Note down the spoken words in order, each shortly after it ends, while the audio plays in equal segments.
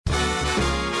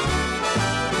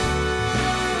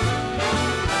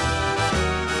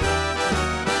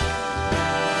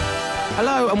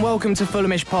Hello and welcome to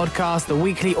Fulhamish Podcast, the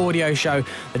weekly audio show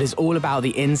that is all about the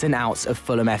ins and outs of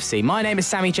Fulham FC. My name is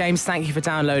Sammy James. Thank you for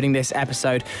downloading this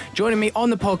episode. Joining me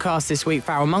on the podcast this week,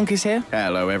 Farrell Monk is here.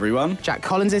 Hello, everyone. Jack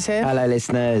Collins is here. Hello,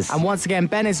 listeners. And once again,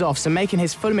 Ben is off, so making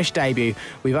his Fulhamish debut,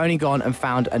 we've only gone and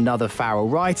found another Farrell.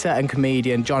 Writer and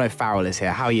comedian John O'Farrell is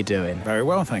here. How are you doing? Very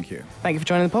well, thank you. Thank you for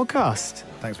joining the podcast.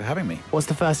 Thanks for having me. What's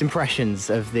the first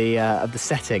impressions of the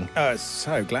setting? Oh, it's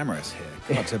so glamorous here.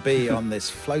 Got to be on this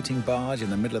floating barge in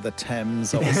the middle of the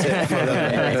Thames opposite Fulham.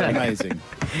 It's amazing.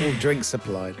 All drinks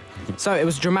supplied. So it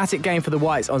was a dramatic game for the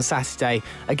Whites on Saturday.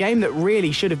 A game that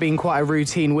really should have been quite a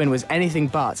routine win was anything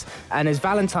but. And as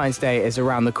Valentine's Day is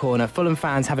around the corner, Fulham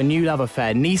fans have a new love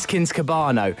affair. Neeskens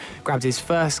Cabano grabbed his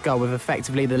first goal with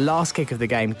effectively the last kick of the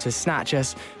game to snatch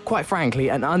us, quite frankly,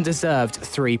 an undeserved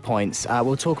 3 points.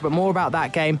 We'll talk a bit more about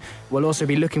that game. We'll also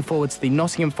be looking forward to the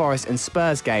Nottingham Forest and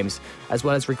Spurs games, as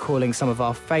well as recalling some of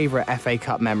our favourite FA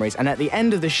Cup memories. And at the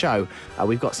end of the show,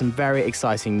 we've got some very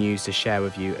exciting news to share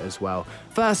with you as well.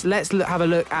 First, let's have a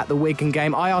look at the Wigan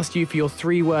game. I asked you for your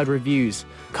 3-word reviews.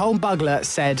 Cole Bugler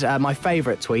said, my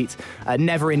favourite tweet,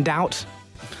 never in doubt.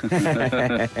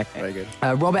 Very good.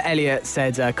 Robert Elliott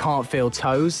said, can't feel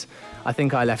toes. I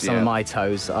think I left some of my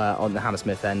toes on the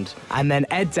Hammersmith end. And then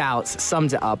Ed Doubts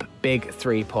summed it up, big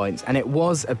 3 points. And it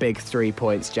was a big 3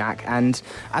 points, Jack. And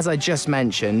as I just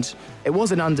mentioned, it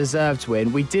was an undeserved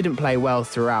win. We didn't play well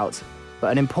throughout,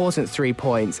 but an important 3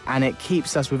 points. And it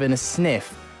keeps us within a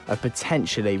sniff of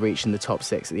potentially reaching the top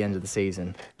 6 at the end of the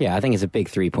season. Yeah, I think it's a big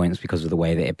 3 points because of the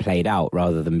way that it played out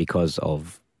rather than because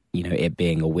of, it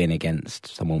being a win against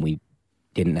someone we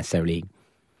didn't necessarily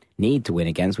need to win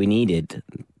against. We needed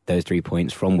those 3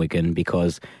 points from Wigan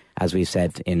because, as we've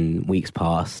said in weeks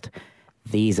past,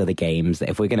 these are the games that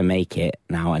if we're going to make it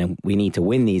now, and we need to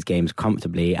win these games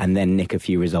comfortably and then nick a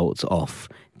few results off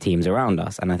teams around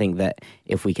us. And I think that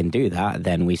if we can do that,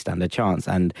 then we stand a chance.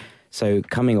 And so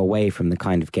coming away from the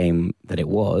kind of game that it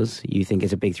was, you think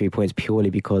it's a big 3 points purely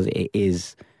because it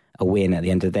is a win at the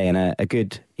end of the day. And a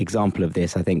good example of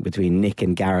this, I think, between Nick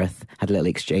and Gareth, had a little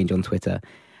exchange on Twitter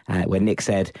where Nick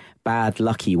said, bad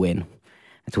lucky win.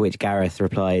 To which Gareth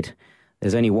replied,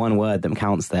 there's only one word that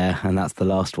counts there, and that's the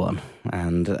last one.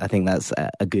 And I think that's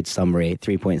a good summary.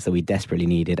 3 points that we desperately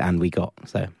needed and we got.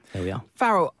 So there we are.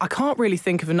 Farrell, I can't really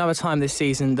think of another time this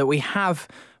season that we have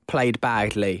played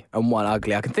badly and won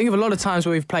ugly. I can think of a lot of times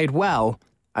where we've played well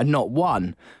and not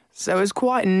won. So it's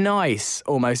quite nice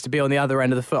almost to be on the other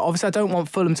end of the foot. Obviously, I don't want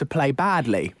Fulham to play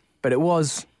badly, but it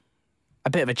was a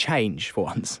bit of a change for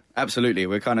once. Absolutely.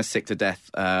 We're kind of sick to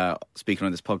death speaking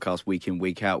on this podcast week in,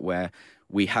 week out, where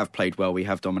we have played well, we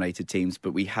have dominated teams,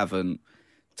 but we haven't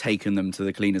taken them to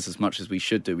the cleaners as much as we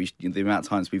should do. The amount of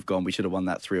times we've gone, we should have won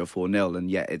that 3 or 4-0, and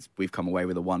yet we've come away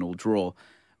with a 1-1 draw.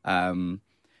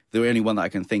 The only one that I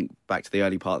can think back to the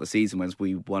early part of the season was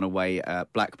we won away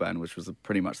at Blackburn, which was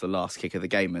pretty much the last kick of the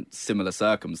game, at similar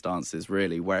circumstances,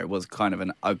 really, where it was kind of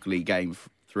an ugly game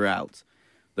throughout.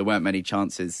 There weren't many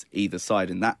chances either side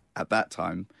at that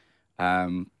time,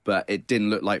 but it didn't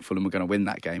look like Fulham were going to win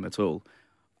that game at all.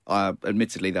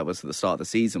 Admittedly, that was at the start of the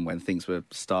season when things were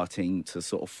starting to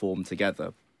sort of form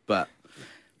together. But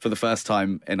for the first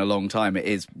time in a long time,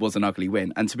 was an ugly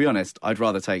win. And to be honest, I'd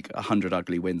rather take 100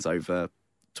 ugly wins over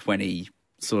 20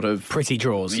 sort of pretty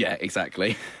draws. Yeah,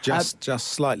 exactly. Just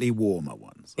slightly warmer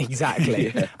ones.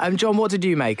 Exactly. John, what did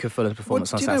you make of Fulham's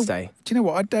performance on Saturday? Do you know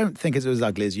what? I don't think it's as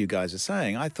ugly as you guys are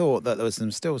saying. I thought that there was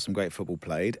still some great football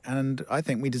played, and I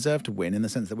think we deserved to win in the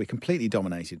sense that we completely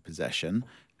dominated possession,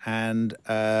 and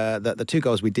that the 2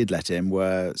 goals we did let in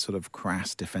were sort of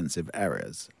crass defensive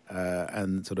errors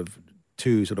and sort of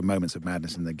 2 sort of moments of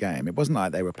madness in the game. It wasn't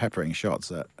like they were peppering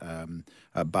shots at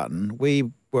Button.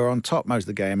 We were on top most of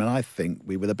the game, and I think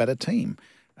we were the better team.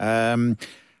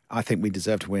 I think we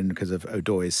deserve to win because of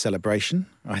O'Doy's celebration.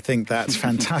 I think that's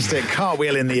fantastic.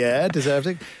 Cartwheel in the air, deserved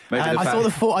it.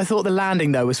 I thought the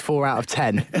landing though was 4 out of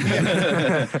 10.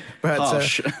 But,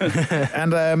 harsh.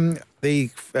 And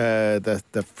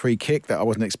the free kick that I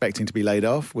wasn't expecting to be laid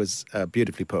off was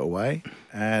beautifully put away.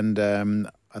 And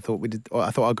I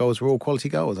thought our goals were all quality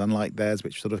goals, unlike theirs,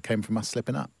 which sort of came from us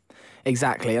slipping up.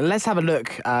 Exactly. And let's have a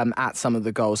look at some of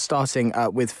the goals, starting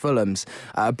with Fulham's.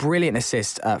 A brilliant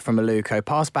assist from Aluko.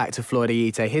 Pass back to Floyd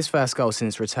Ayite, his first goal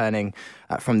since returning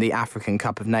from the African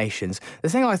Cup of Nations. The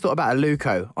thing I thought about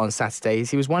Aluko on Saturday is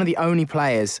he was one of the only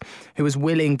players who was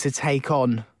willing to take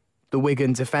on the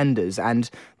Wigan defenders, and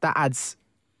that adds,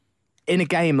 in a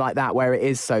game like that where it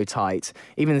is so tight,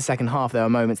 even in the second half there were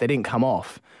moments they didn't come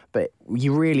off, but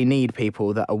you really need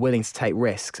people that are willing to take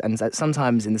risks, and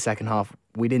sometimes in the second half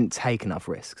we didn't take enough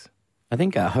risks. I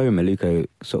think at home, Aluko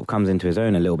sort of comes into his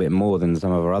own a little bit more than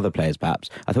some of our other players, perhaps.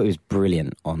 I thought he was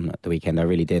brilliant on the weekend. I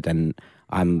really did. And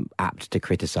I'm apt to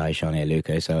criticise Sane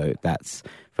Aluko, so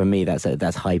for me,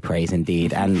 that's high praise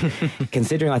indeed. And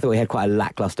considering I thought he had quite a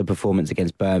lacklustre performance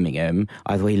against Birmingham,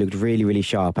 I thought he looked really, really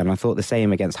sharp. And I thought the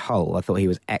same against Hull. I thought he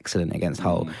was excellent against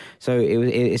Hull. So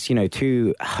it's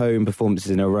 2 home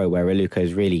performances in a row where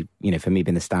Aluko's really, for me,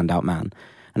 been the standout man.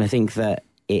 And I think that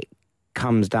it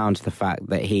comes down to the fact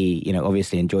that he,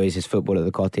 obviously enjoys his football at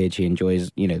the Cottage. He enjoys,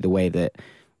 the way that,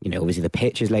 obviously the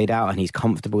pitch is laid out and he's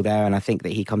comfortable there. And I think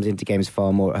that he comes into games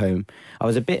far more at home. I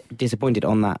was a bit disappointed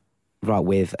on that, right,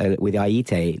 with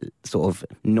Aite sort of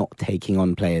not taking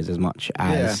on players as much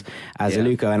as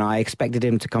Aluko. And I expected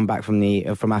him to come back from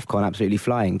AFCON absolutely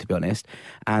flying, to be honest.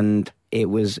 And it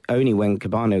was only when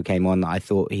Kebano came on that I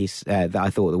thought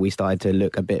that we started to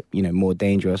look a bit, more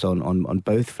dangerous on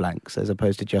both flanks as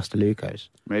opposed to just Aluko's.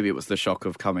 Maybe it was the shock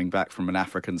of coming back from an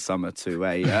African summer to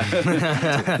a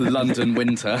London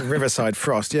winter. Riverside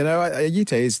frost.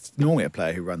 Aite is normally a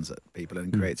player who runs at people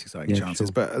and creates exciting chances.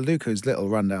 Sure. But Aluko's little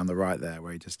run down the right there,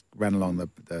 where he just ran along the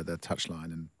touchline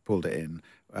and pulled it in,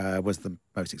 was the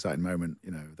most exciting moment,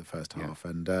 of the first half.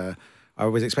 And I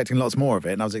was expecting lots more of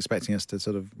it, and I was expecting us to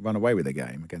sort of run away with the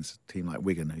game against a team like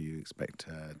Wigan, who you expect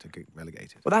to get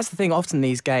relegated. Well, that's the thing. Often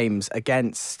these games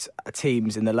against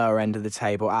teams in the lower end of the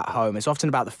table at home, it's often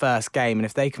about the first game, and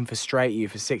if they can frustrate you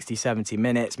for 60, 70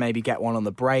 minutes, maybe get one on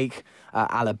the break,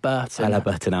 a la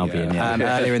Burton Albion,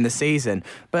 earlier in the season.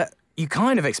 But you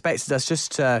kind of expected us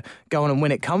just to go on and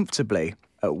win it comfortably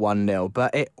at 1-0,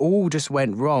 but it all just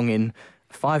went wrong in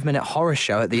 5-minute horror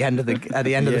show at the end of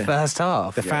the first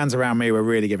half. The fans around me were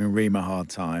really giving Ream a hard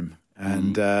time,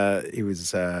 and he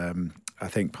was, I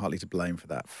think, partly to blame for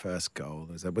that first goal.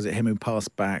 Was it him who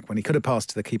passed back when he could have passed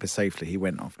to the keeper safely? He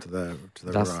went off to the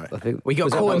right. I think, we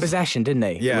got caught in possession, didn't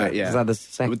he? Yeah. Was that the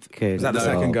second? Was that the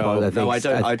second goal?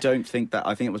 I don't think that.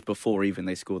 I think it was before even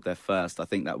they scored their first. I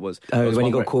think that was. When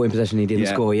he got caught in possession, he didn't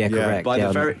score. Yeah, correct.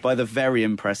 By the very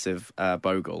impressive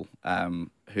Bogle,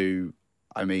 who.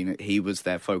 I mean, he was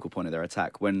their focal point of their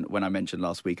attack. When I mentioned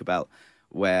last week about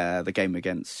where the game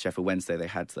against Sheffield Wednesday, they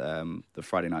had the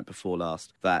Friday night before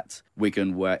last, that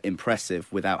Wigan were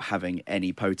impressive without having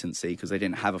any potency because they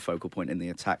didn't have a focal point in the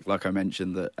attack. Like I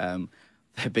mentioned, that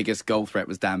their biggest goal threat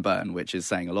was Dan Burton, which is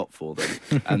saying a lot for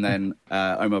them. And then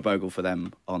Omar Bogle for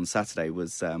them on Saturday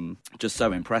was just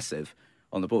so impressive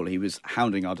on the ball. He was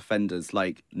hounding our defenders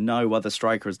like no other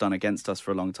striker has done against us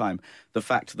for a long time. The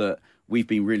fact that we've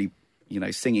been really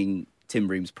singing Tim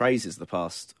Ream's praises the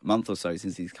past month or so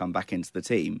since he's come back into the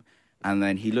team, and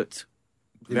then he looked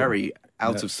very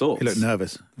out of sorts. He looked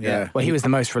nervous. Yeah. Well, he was the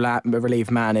most relieved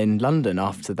man in London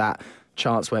after that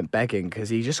chance went begging because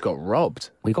he just got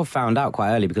robbed. We got found out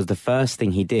quite early because the first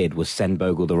thing he did was send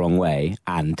Bogle the wrong way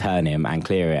and turn him and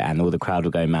clear it, and all the crowd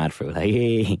were going mad for it. Like,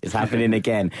 hey, it's happening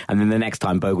again. And then the next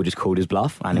time Bogle just called his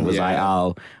bluff, and it was like,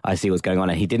 oh, I see what's going on.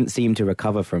 And he didn't seem to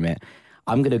recover from it.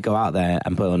 I'm going to go out there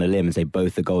and put on a limb and say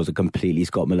both the goals are completely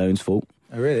Scott Malone's fault.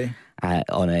 Oh, really? I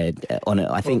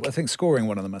think scoring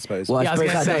one of them, I suppose. Well, I was going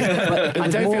to say, I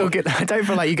don't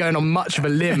feel like you're going on much of a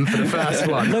limb for the first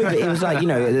one. No, but it was like,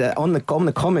 on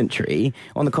the commentary,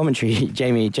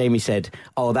 Jamie said,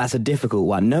 "Oh, that's a difficult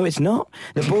one." No, it's not.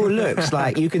 The ball looks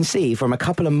like you can see from a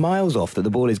couple of miles off that the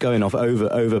ball is going off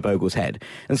over Bogle's head,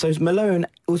 and so Malone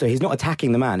also he's not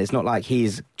attacking the man. It's not like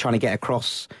he's trying to get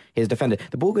across his defender.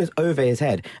 The ball goes over his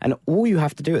head, and all you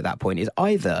have to do at that point is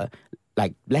either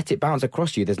let it bounce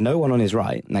across you. There's no one on his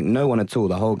right, no one at all.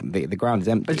 The ground is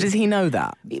empty. But does he know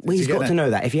that? Well, he's got to know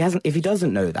that. If he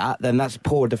doesn't know that, then that's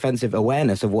poor defensive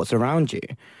awareness of what's around you.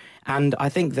 And I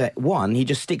think that he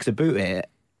just sticks a boot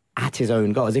at his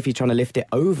own goal as if he's trying to lift it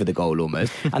over the goal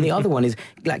almost. And the other one is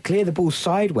clear the ball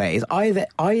sideways,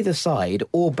 either side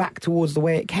or back towards the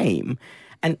way it came.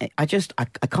 And I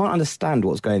can't understand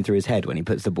what's going through his head when he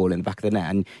puts the ball in the back of the net.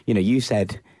 And you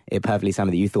said it perfectly, Sam,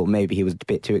 that you thought maybe he was a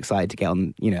bit too excited to get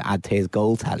on, add to his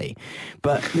goal tally.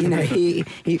 But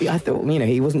I thought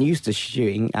he wasn't used to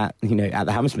shooting at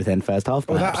the Hammersmith end first half.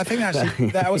 Well, I think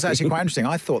that was actually quite interesting.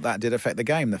 I thought that did affect the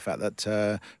game, the fact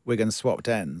that Wigan swapped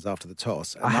ends after the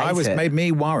toss. And made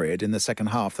me worried in the second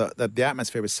half that the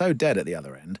atmosphere was so dead at the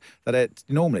other end that it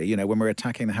normally, when we're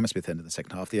attacking the Hammersmith end of the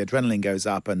second half, the adrenaline goes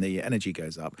up and the energy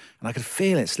goes up, and I could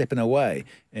feel it slipping away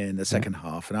in the second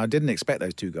half. And I didn't expect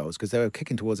those two goals because they were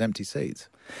kicking towards empty seats.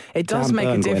 It does make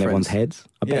a difference. Everyone's heads.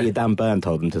 I bet you Dan Burn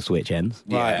told them to switch ends.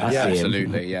 Yeah, I see him.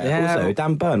 absolutely. Yeah. Also,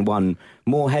 Dan Burn won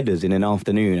more headers in an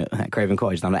afternoon at Craven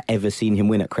Cottage than I've ever seen him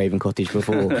win at Craven Cottage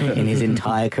before in his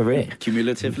entire career.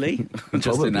 Cumulatively?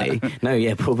 Just in Probably. that. No,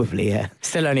 yeah, probably, yeah.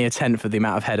 Still only a tenth of the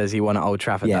amount of headers he won at Old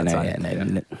Trafford Yeah, that no, time. yeah,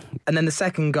 no. And then the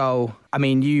second goal, I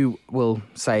mean, you will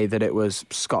say that it was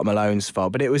Scott Malone's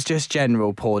fault, but it was just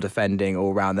general poor defending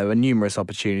all round. There were numerous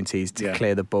opportunities to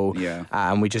clear the ball,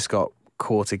 and we just got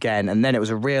caught again. And then it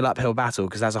was a real uphill battle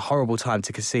because that's a horrible time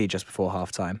to concede just before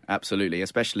half-time. Absolutely,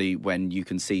 especially when you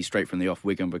can see straight from the off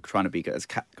Wigan were trying to be as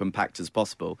compact as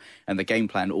possible, and the game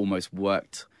plan almost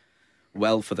worked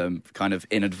well for them, kind of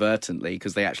inadvertently,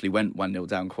 because they actually went 1-0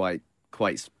 down quite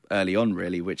early on,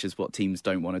 really, which is what teams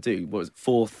don't want to do. What was it,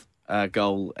 fourth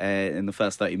goal in the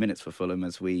first 30 minutes for Fulham,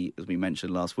 as we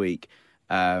mentioned last week,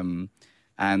 and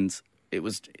it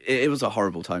was a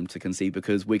horrible time to concede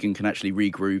because Wigan can actually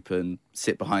regroup and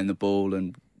sit behind the ball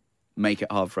and make it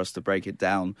hard for us to break it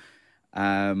down,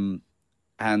 and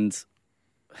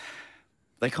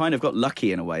they kind of got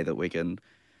lucky in a way that Wigan.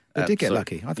 They did get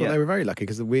lucky. I thought they were very lucky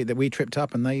because we tripped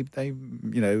up and they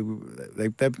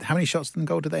how many shots on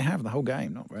goal did they have the whole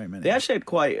game? Not very many. They actually had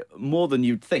quite more than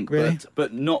you'd think, really?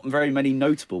 but not very many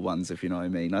notable ones, if you know what I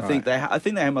mean. I think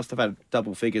they must have had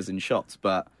double figures in shots,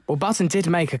 but Well, Button did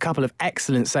make a couple of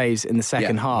excellent saves in the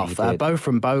second half, both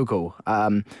from Bogle,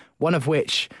 one of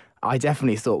which I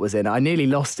definitely thought was in. I nearly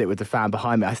lost it with the fan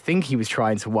behind me. I think he was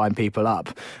trying to wind people up.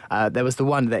 There was the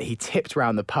one that he tipped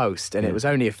round the post, and it was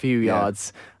only a few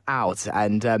yards out,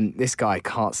 and this guy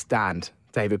can't stand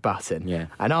David Button. Yeah.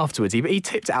 And afterwards, he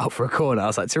tipped it out for a corner. I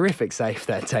was like, terrific save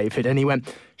there, David. And he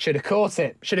went, should have caught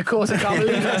it. Can't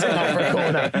believe that's in that for a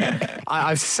corner.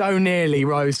 I so nearly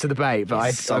rose to the bait, but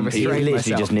I He was restrained literally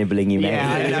myself. just nibbling you, mate.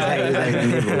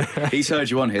 Yeah, I know. he's heard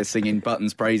you on here singing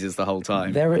Button's praises the whole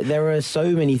time. There are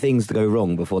so many things to go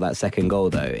wrong before that second goal,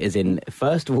 though. Is in,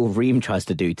 first of all, Ream tries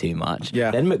to do too much.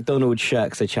 Yeah. Then McDonald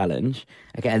shirks a challenge.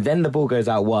 Okay, and then the ball goes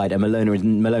out wide, and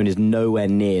Malone is nowhere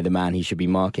near the man he should be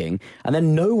marking. And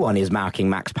then no one is marking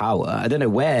Max Power. I don't know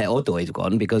where Oddoy's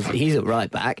gone because he's at right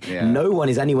back. Yeah. No one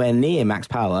is anywhere near Max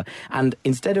Power. And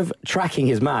instead of tracking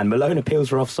his man, Malone appeals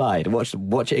for offside.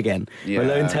 Watch it again. Yeah.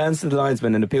 Malone turns to the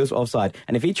linesman and appeals for offside.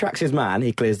 And if he tracks his man,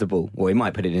 he clears the ball. Well, he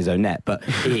might put it in his own net, but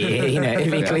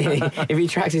if he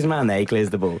tracks his man there, he clears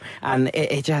the ball. And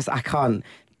I can't.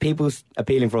 People's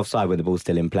appealing for offside when the ball's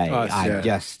still in play.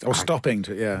 Stopping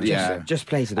to Just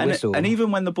play to the whistle. And even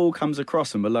when the ball comes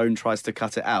across and Malone tries to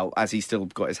cut it out, as he's still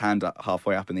got his hand up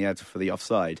halfway up in the air for the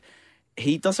offside,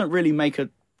 he doesn't really make a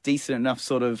decent enough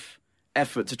sort of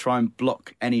effort to try and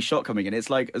block any shot coming in.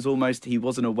 It's like as almost he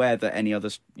wasn't aware that any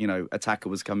other attacker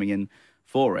was coming in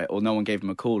for it, or no one gave him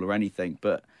a call or anything.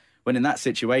 But when in that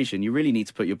situation, you really need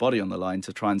to put your body on the line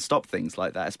to try and stop things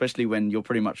like that, especially when you're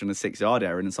pretty much in a 6-yard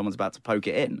area and someone's about to poke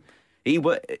it in.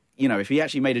 If he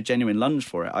actually made a genuine lunge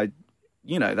for it,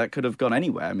 that could have gone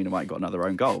anywhere. I mean, it might have got another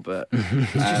own goal, but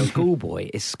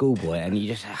It's schoolboy, and you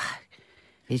just.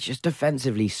 He's just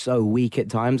defensively so weak at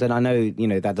times, and I know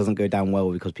that doesn't go down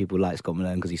well because people like Scott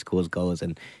Malone because he scores goals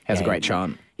and He has a great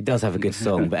chant. He does have a good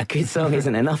song, but a good song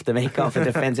isn't enough to make up for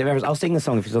defensive errors. I'll sing the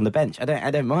song if he's on the bench.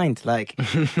 I don't mind.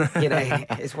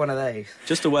 It's one of those.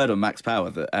 Just a word on Max Power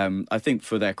that I think,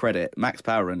 for their credit, Max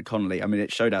Power and Connolly. I mean,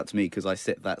 it showed out to me because I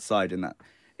sit that side in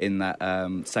that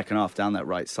second half down that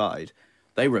right side.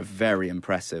 They were very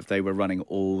impressive. They were running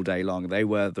all day long. They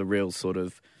were the real sort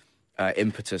of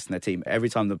impetus in their team. Every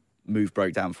time the move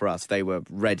broke down for us, they were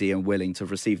ready and willing to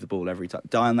receive the ball every time.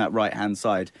 Down that right-hand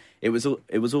side, it was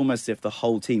almost as if the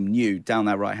whole team knew down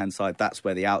that right-hand side that's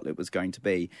where the outlet was going to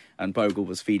be, and Bogle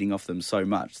was feeding off them so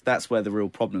much. That's where the real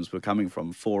problems were coming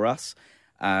from for us.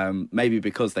 Maybe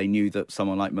because they knew that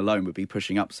someone like Malone would be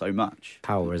pushing up so much.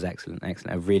 Power was excellent.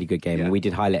 A really good game. Yeah. We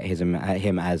did highlight him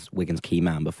as Wigan's key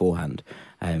man beforehand.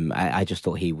 I just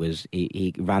thought he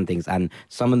ran things, and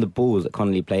some of the balls that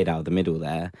Connolly played out of the middle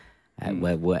there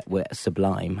were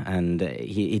sublime, and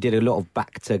he did a lot of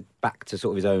back to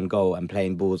sort of his own goal and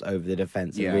playing balls over the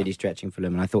defence and really stretching for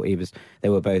them. And I thought they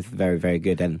were both very, very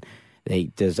good, and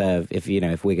they deserve,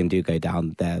 if Wigan do go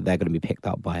down, they're going to be picked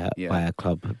up by a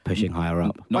club pushing higher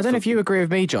up. I don't know if you agree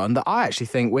with me, John, that I actually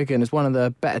think Wigan is one of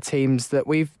the better teams that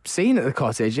we've seen at the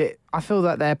Cottage. I feel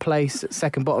that their place at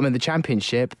second bottom in the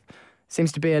Championship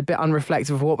seems to be a bit unreflective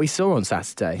of what we saw on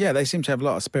Saturday. Yeah, they seem to have a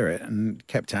lot of spirit and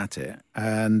kept at it.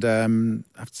 And I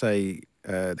have to say,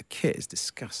 the kit is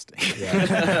disgusting.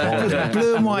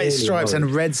 Blue and white stripes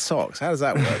and red socks. How does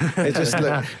that work? It just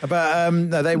looked. But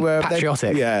no, they were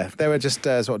patriotic. They were just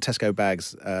sort of Tesco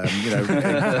bags,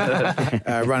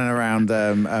 running around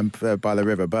by the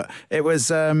river. But it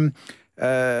was.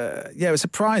 it was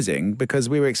surprising because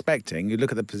we were expecting, you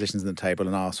look at the positions in the table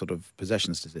and our sort of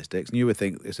possession statistics, and you would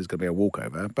think this is going to be a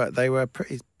walkover, but they're a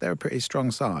pretty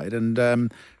strong side.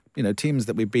 And, teams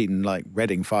that we've beaten, like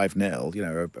Reading 5-0,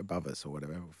 are above us or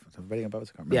whatever. Reading above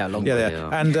us? I can't remember. Yeah, long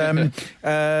way.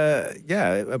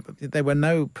 And, there were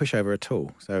no pushover at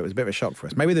all. So it was a bit of a shock for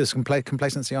us. Maybe there was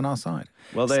complacency on our side.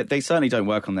 Well, they certainly don't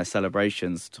work on their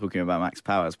celebrations, talking about Max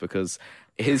Powers, because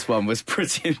his one was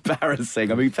pretty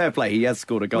embarrassing. I mean, fair play, he has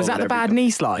scored a goal. Was that the bad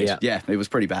knee slide? Yeah, it was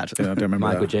pretty bad. I don't remember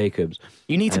Michael that. Jacobs.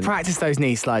 You need to practice those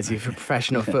knee slides if you're a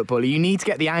professional footballer. You need to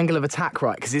get the angle of attack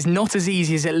right, because it's not as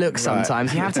easy as it looks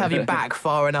sometimes. You have to have your back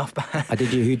far enough back.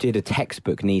 Who did a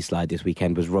textbook knee slide this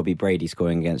weekend was Robbie Brady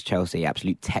scoring against Chelsea.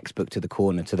 Absolute textbook to the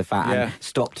corner, to the fan, and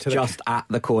stopped just at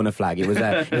the corner flag. It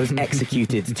was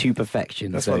executed to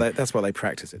perfection. That's what they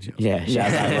practice at Chelsea. Yeah,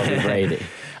 shout out Robbie Brady.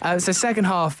 So second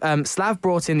half, Slav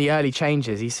brought in the early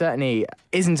changes. He certainly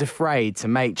isn't afraid to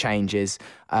make changes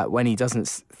when he doesn't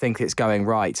think it's going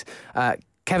right.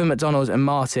 Kevin McDonald and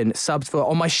Martin subbed for,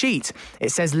 on my sheet,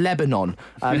 it says Lebanon.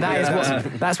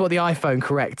 That's what the iPhone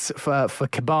corrects for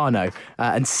Cabano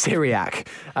and Syriac.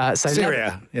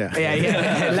 Syria,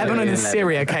 Yeah. Lebanon and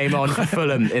Syria came on for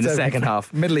Fulham in the second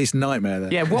half. Middle East nightmare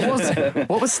there. Yeah,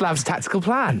 what was Slav's tactical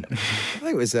plan? I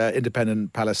think it was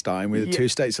independent Palestine with a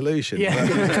two-state solution. Yeah.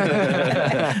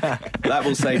 That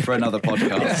will save for another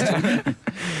podcast.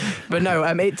 But no,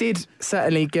 it did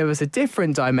certainly give us a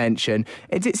different dimension.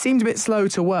 It seemed a bit slow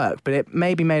to work, but it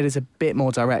maybe made us a bit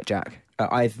more direct, Jack.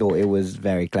 I thought it was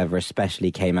very clever, especially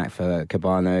came out for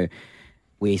Cabano.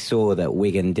 We saw that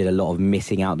Wigan did a lot of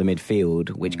missing out the midfield,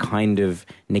 which kind of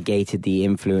negated the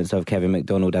influence of Kevin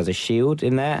McDonald as a shield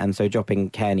in there. And so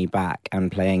dropping Kearney back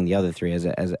and playing the other three as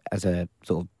a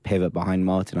sort of pivot behind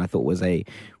Martin, I thought was a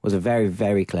very,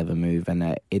 very clever move,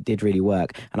 and it did really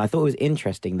work. And I thought it was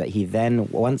interesting that he then,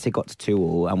 once it got to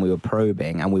 2-2 and we were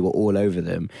probing and we were all over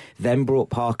them, then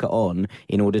brought Parker on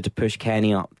in order to push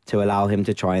Kearney up to allow him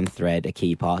to try and thread a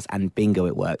key pass, and bingo,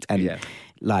 it worked. And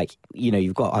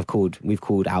we've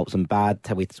called out some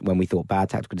when we thought bad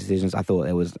tactical decisions. I thought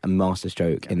there was a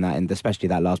masterstroke in that, and especially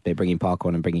that last bit, bringing Parker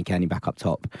on and bringing Kearney back up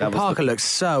top. Parker looks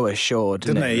so assured,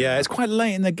 didn't he? Yeah, it's quite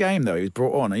late in the game though. He was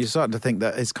brought on, and you're starting to think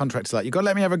that his contract's like, you've got to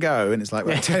let me have a go, and it's like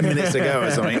 10 minutes to go or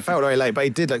something. It felt very late, but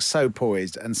he did look so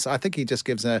poised, and so I think he just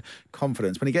gives a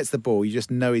confidence. When he gets the ball, you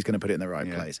just know he's going to put it in the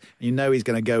right place. And you know he's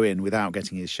going to go in without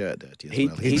getting his shirt dirty as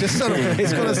well. He's just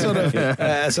he's got a sort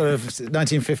of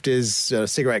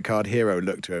 1950s cigarette card hero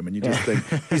look to him, and you just think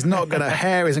his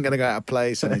hair isn't going to go out of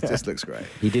place, and it just looks great.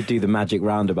 He did do the magic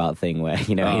roundabout thing where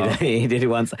he did it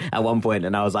once at one point,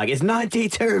 and I was like, it's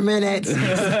 92 minutes.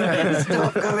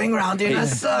 Stop going round in a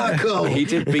circle. He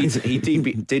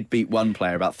did beat one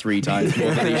player about 3 times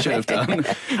more than he should have done,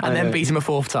 and then beat him a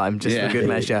 4th time just for good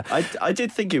measure. I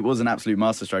did think it was an absolute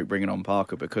masterstroke bringing on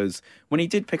Parker, when he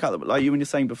did pick up, like you were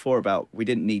saying before about we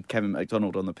didn't need Kevin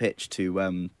McDonald on the pitch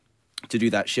to do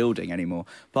that shielding anymore.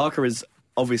 Parker is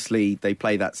obviously, they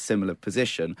play that similar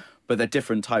position, but they're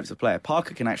different types of player.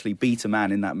 Parker can actually beat a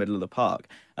man in that middle of the park,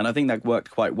 and I think that worked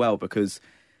quite well because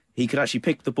he could actually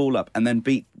pick the ball up and then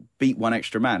beat one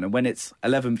extra man. And when it's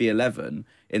 11v11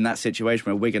 in that situation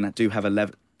where Wigan do have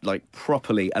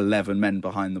properly 11 men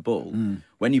behind the ball,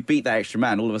 when you beat that extra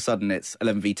man, all of a sudden it's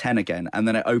 11v10 again, and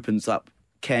then it opens up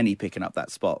Kearney picking up that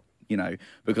spot,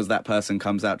 because that person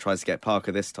comes out, tries to get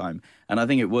Parker this time. And I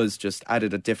think it was just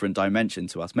added a different dimension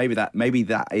to us. Maybe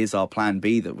that is our plan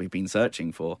B that we've been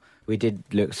searching for. We did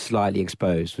look slightly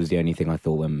exposed, was the only thing I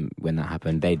thought when that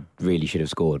happened. They really should have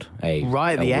scored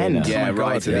right at the end. Yeah,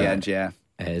 right to the end, yeah.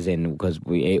 As in, because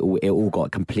we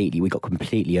got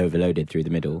completely overloaded through the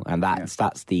middle, and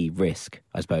that's the risk,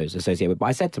 I suppose, associated with. But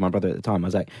I said to my brother at the time, I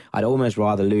was like, I'd almost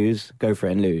rather go for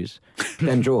it and lose,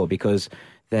 than draw, because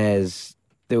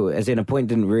as in, a point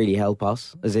didn't really help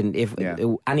us. As in, if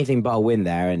anything but a win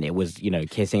there, and it was,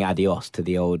 kissing adios to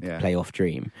the old playoff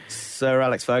dream. Sir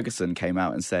Alex Ferguson came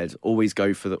out and said, always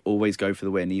go for the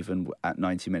win, even at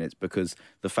 90 minutes, because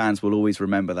the fans will always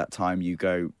remember that time you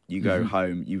go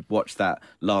home, you watch that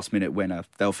last minute winner.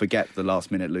 They'll forget the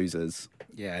last minute losers.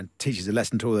 Yeah, and teaches a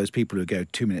lesson to all those people who go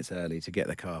 2 minutes early to get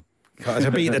the car.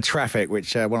 To beat the traffic,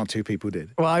 which 1 or 2 people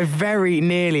did. Well, I very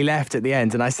nearly left at the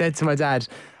end, and I said to my dad,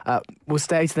 we'll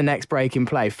stay to the next break in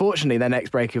play. Fortunately, their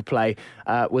next break of play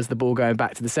was the ball going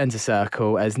back to the centre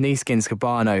circle as Neeskins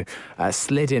Cabano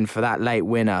slid in for that late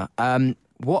winner.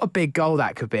 What a big goal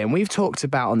that could be. And we've talked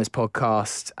about on this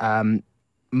podcast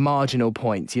marginal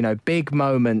points, big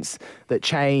moments that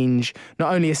change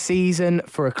not only a season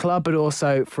for a club, but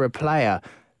also for a player.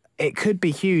 It could be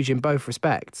huge in both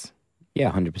respects.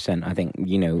 Yeah, 100%. I think,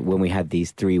 when we had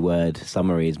these 3-word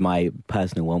summaries, my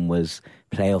personal one was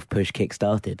playoff push kick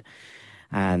started.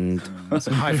 And that's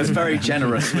very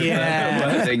generous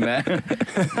wording there.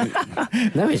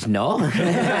 No, it's not.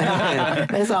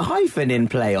 There's a hyphen in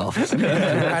playoffs.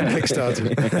 And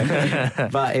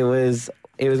kickstarted. But it was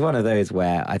one of those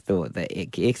where I thought that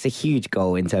it's a huge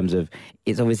goal in terms of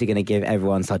it's obviously going to give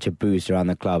everyone such a boost around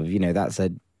the club.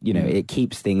 It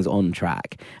keeps things on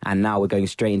track. And now we're going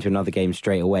straight into another game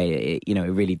straight away. It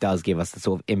really does give us the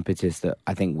sort of impetus that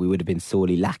I think we would have been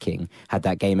sorely lacking had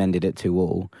that game ended at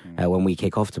 2-2 when we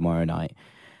kick off tomorrow night.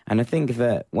 And I think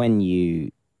that when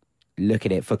you look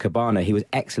at it for Kebano, he was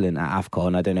excellent at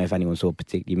AFCON. I don't know if anyone saw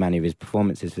particularly many of his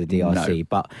performances for the DRC,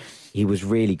 but he was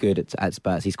really good at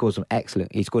Spurs. He scored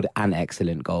an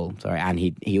excellent goal. And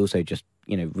he also just,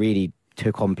 really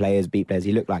took on players, beat players.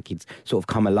 He looked like he'd sort of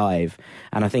come alive.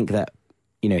 And I think that,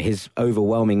 his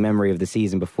overwhelming memory of the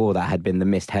season before that had been the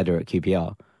missed header at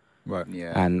QPR. Right.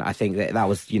 Yeah. And I think that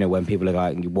was, when people are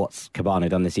like, what's Kebano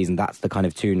done this season? That's the kind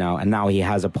of 2 now. And now he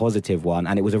has a positive one.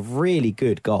 And it was a really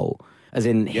good goal. As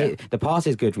in, the pass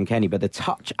is good from Kenny, but the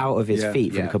touch out of his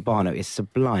feet from Kebano is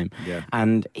sublime. Yeah.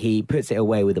 And he puts it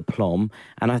away with aplomb.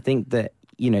 And I think that,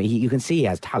 you can see he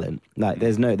has talent. Like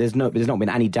there's not been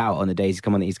any doubt on the days he's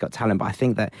come on that he's got talent. But I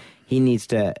think that he needs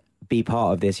to be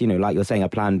part of this. Like you're saying, a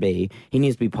plan B. He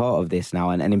needs to be part of this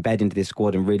now and embed into this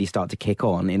squad and really start to kick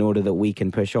on in order that we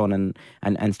can push on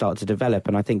and start to develop.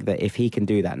 And I think that if he can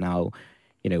do that now,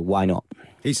 why not?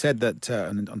 He said that,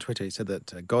 and on Twitter, he said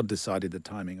that God decided the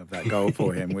timing of that goal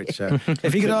for him, which,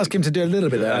 if you could ask him to do a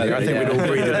little bit earlier, I think we'd all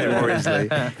breathe a bit more easily.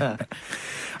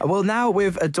 Well, now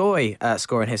with Odoi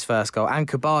scoring his first goal and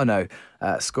Kebano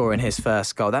scoring his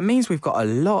first goal, that means we've got a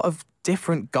lot of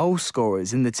different goal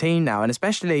scorers in the team now, and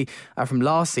especially from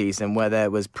last season where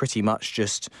there was pretty much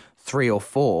just 3 or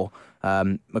 4.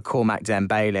 McCormack,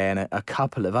 Dembele and a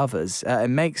couple of others. It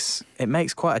makes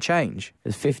quite a change.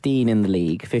 There's 15 in the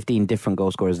league, 15 different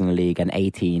goal scorers in the league, and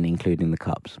 18 including the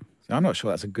Cups. I'm not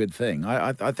sure that's a good thing.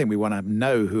 I think we want to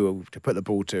know who to put the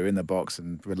ball to in the box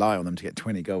and rely on them to get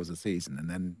 20 goals a season, and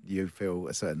then you feel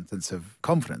a certain sense of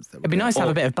confidence. It'd be nice to have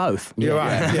a bit of both. You're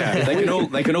right. Yeah.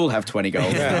 They can all have 20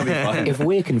 goals. That'll be fine. If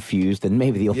we're confused, then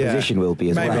maybe the opposition will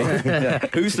be as well.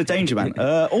 Who's the danger man?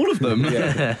 All of them.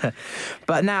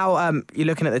 But now you're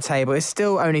looking at the table. It's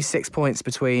still only 6 points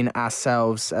between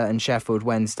ourselves and Sheffield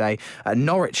Wednesday.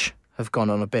 Norwich have gone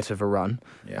on a bit of a run,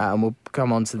 and we'll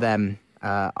come on to them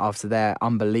after their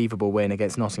unbelievable win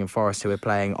against Nottingham Forest, who are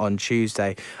playing on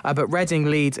Tuesday. But Reading,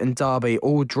 Leeds and Derby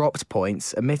all dropped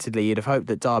points. Admittedly, you'd have hoped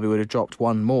that Derby would have dropped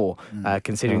one more,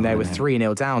 considering they were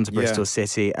 3-0 down to Bristol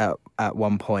City at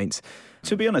one point.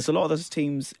 To be honest, a lot of those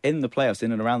teams in the playoffs,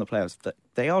 in and around the playoffs,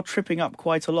 they are tripping up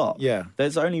quite a lot. Yeah.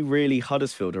 There's only really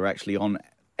Huddersfield are actually on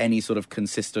any sort of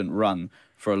consistent run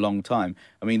for a long time.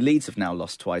 I mean, Leeds have now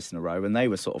lost twice in a row, and they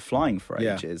were sort of flying for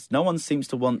ages. No one seems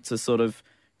to want to sort of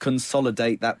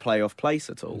consolidate that playoff place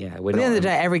at all. Yeah, at the end of the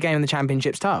day, every game in the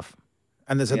Championship's tough.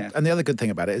 And and the other good thing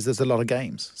about it is there's a lot of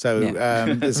games. So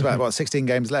there's about 16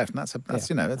 games left, and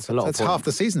that's half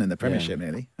the season in the Premiership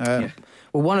nearly.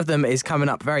 Well, one of them is coming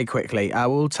up very quickly.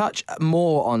 We'll touch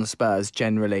more on Spurs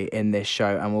generally in this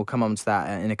show, and we'll come on to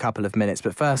that in a couple of minutes.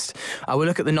 But first, we'll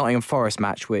look at the Nottingham Forest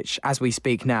match, which, as we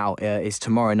speak now, is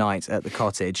tomorrow night at the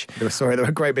Cottage. There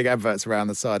were great big adverts around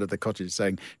the side of the Cottage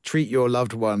saying, treat your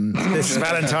loved one this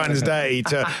Valentine's Day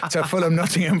to Fulham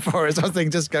Nottingham Forest. I was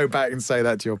thinking, just go back and say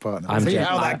that to your partner.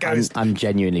 I'm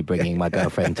genuinely bringing my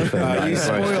girlfriend to Fulham. You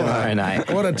spoil her.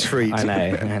 What a treat. I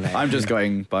know. I'm just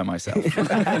going by myself.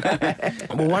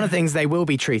 Well, one of the things they will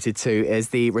be treated to is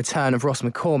the return of Ross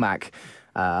McCormack.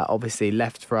 Obviously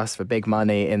left for us for big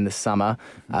money in the summer.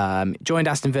 Joined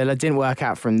Aston Villa, didn't work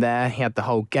out from there. He had the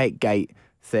whole gate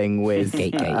thing with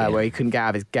where he couldn't get out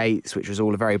of his gates, which was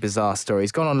all a very bizarre story.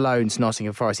 He's gone on loan to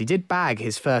Nottingham Forest. He did bag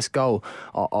his first goal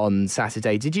on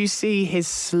Saturday. Did you see his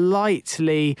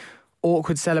slightly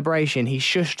awkward celebration? He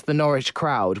shushed the Norwich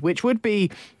crowd, which would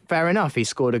be fair enough. He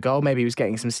scored a goal. Maybe he was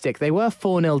getting some stick. They were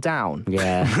 4-0 down.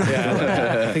 Yeah.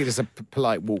 I think it's a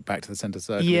polite walk back to the centre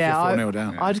circle. Yeah, 4-0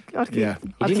 down. I'd keep he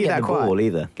didn't that get the quiet. ball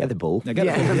either. Get the ball.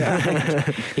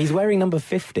 Yeah. He's wearing number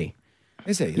 50.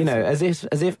 Is he? As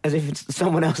if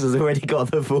someone else has already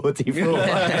got the 44.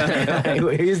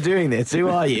 Who's doing this? Who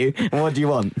are you? And what do you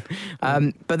want?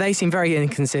 But they seem very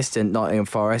inconsistent, Nottingham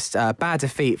Forest. Bad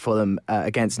defeat for them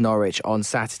against Norwich on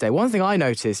Saturday. One thing I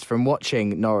noticed from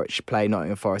watching Norwich play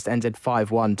Nottingham Forest, ended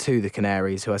 5-1 to the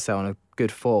Canaries, who are still on a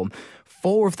good form.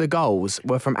 4 of the goals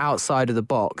were from outside of the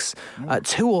box.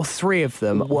 2 or 3 of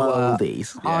them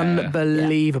Worldies. were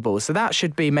unbelievable. So that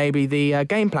should be maybe the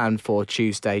game plan for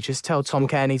Tuesday. Just tell Tom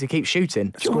Kearney to keep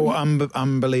shooting. Score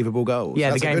unbelievable goals.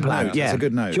 Yeah, That's the a game good plan, note. yeah. That's a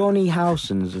good note. Johnny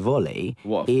Howson's volley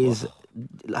is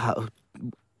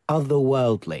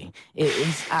otherworldly. It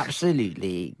is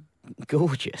absolutely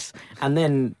gorgeous. And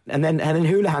then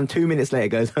Houlihan 2 minutes later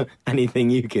goes, anything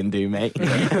you can do, mate.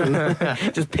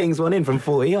 Just pings one in from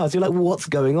 40 yards. You're like, what's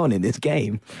going on in this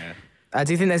game?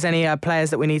 Do you think there's any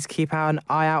players that we need to keep an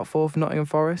eye out for Nottingham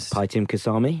Forest? Paitim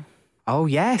Kasami? Oh,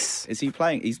 yes. Is he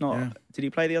playing? He's not. Yeah. Did he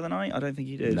play the other night? I don't think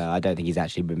he did. No, I don't think he's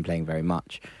actually been playing very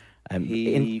much.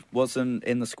 He wasn't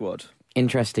in the squad.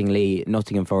 Interestingly,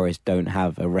 Nottingham Forest don't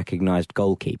have a recognised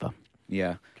goalkeeper.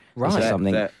 Yeah.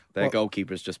 Right. Their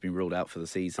goalkeeper has just been ruled out for the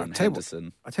season,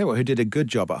 Henderson. I tell you what, who did a good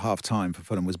job at half-time for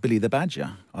Fulham was Billy the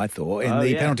Badger, I thought, in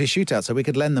the penalty shootout. So we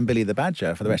could lend them Billy the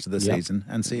Badger for the rest of the season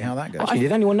and see how that goes. Actually,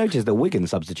 did anyone notice that Wigan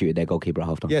substituted their goalkeeper at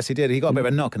half-time? Yes, he did. He got a bit of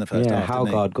a knock in the first half,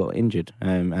 Halgard got injured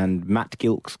and Matt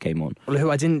Gilks came on. Well,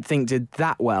 who I didn't think did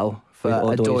that well for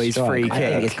Odoi free kick. I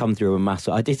think it's come through a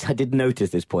massive... I did notice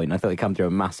this point. I thought it come through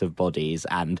a massive bodies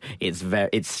and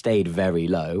it stayed very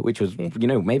low, which was,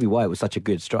 maybe why it was such a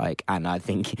good strike. And I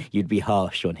think you'd be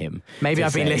harsh on him. Maybe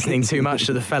I've been listening too much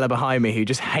to the fella behind me who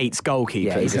just hates goalkeepers.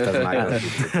 Yeah, he just doesn't like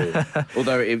goalkeepers.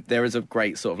 Although there is a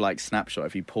great sort of snapshot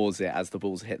if you pause it as the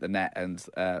balls hit the net and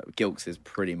Gilks is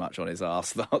pretty much on his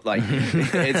arse.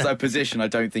 It's a position I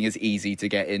don't think is easy to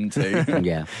get into.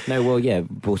 Yeah. No, well, yeah.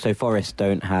 So Forest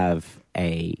don't have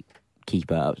a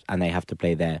keeper and they have to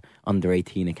play their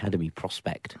under-18 academy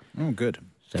prospect. Oh, good.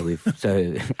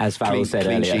 So as Farrell said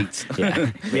clean earlier,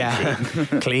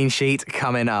 sheet. Clean sheet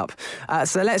coming up.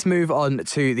 So let's move on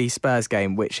to the Spurs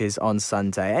game, which is on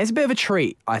Sunday. It's a bit of a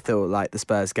treat, I thought, like the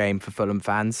Spurs game for Fulham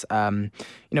fans.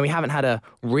 We haven't had a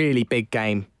really big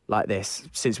game like this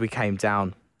since we came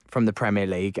down from the Premier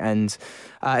League, and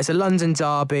it's a London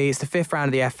derby. It's the 5th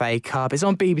round of the FA Cup. It's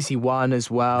on BBC One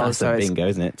as well. That's a bingo,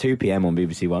 isn't it? 2 p.m. on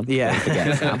BBC One.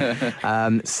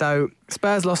 Yeah. So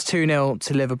Spurs lost 2-0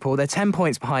 to Liverpool. They're 10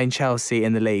 points behind Chelsea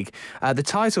in the league. The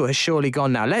title has surely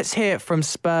gone now. Let's hear from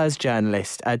Spurs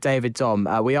journalist David Dom.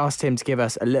 We asked him to give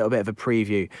us a little bit of a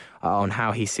preview on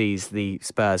how he sees the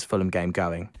Spurs-Fulham game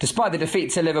going. Despite the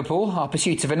defeat to Liverpool, our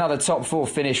pursuit of another top 4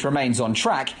 finish remains on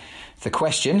track. The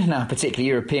question, now particularly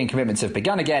European commitments have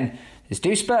begun again, is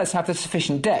do Spurs have the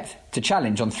sufficient depth to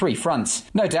challenge on 3 fronts?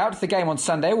 No doubt the game on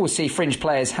Sunday will see fringe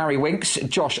players Harry Winks,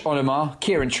 Josh Onomah,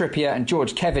 Kieran Trippier and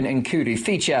George Kevin Nkudu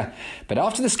feature. But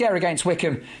after the scare against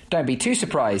Wickham, don't be too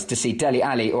surprised to see Dele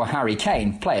Alli or Harry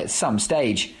Kane play at some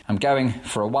stage. I'm going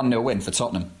for a 1-0 win for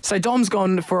Tottenham. So Dom's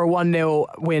gone for a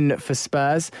 1-0 win for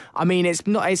Spurs. I mean, it's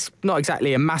not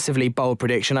exactly a massively bold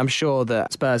prediction. I'm sure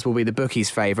that Spurs will be the bookies'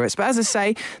 favourites. But as I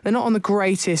say, they're not on the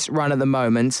greatest run at the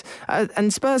moment.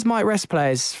 And Spurs might rest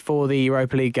players for the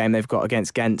Europa League game they've got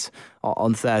against Ghent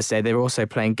on Thursday. They're also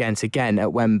playing Ghent again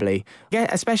at Wembley. Yeah,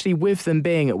 especially with them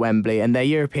being at Wembley and their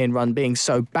European run being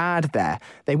so bad there,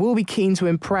 they will be keen to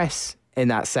impress in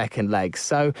that second leg.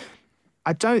 So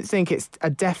I don't think it's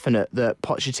a definite that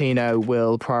Pochettino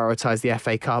will prioritise the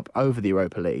FA Cup over the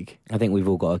Europa League. I think we've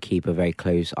all got to keep a very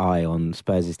close eye on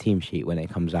Spurs' team sheet when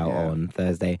it comes out on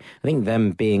Thursday. I think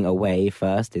them being away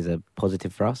first is a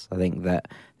positive for us. I think that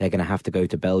they're going to have to go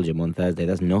to Belgium on Thursday.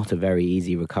 That's not a very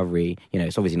easy recovery.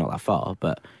 It's obviously not that far,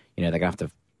 but they're going to have to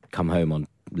come home on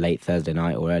late Thursday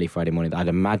night or early Friday morning. I'd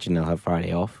imagine they'll have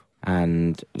Friday off.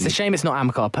 And it's a shame it's not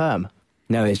Amilcar Perm.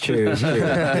 No, it's true. It's true.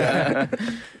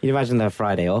 You'd imagine they'll have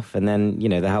Friday off, and then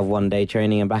they'll have 1 day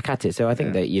training and back at it. So I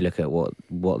think that you look at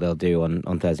what they'll do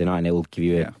on Thursday night, and it will give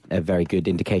you a very good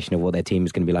indication of what their team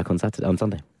is going to be like on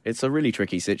Sunday. It's a really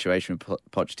tricky situation with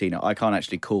Pochettino. I can't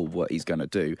actually call what he's going to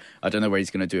do. I don't know whether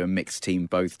he's going to do a mixed team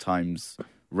both times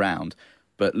round.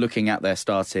 But looking at their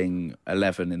starting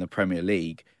 11 in the Premier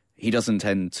League, he doesn't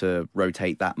tend to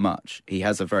rotate that much. He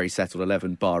has a very settled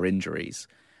 11 bar injuries.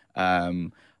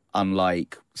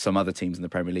 Unlike some other teams in the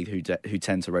Premier League who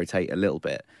tend to rotate a little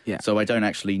bit. Yeah. So I don't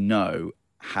actually know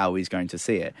how he's going to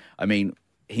see it. I mean,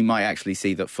 he might actually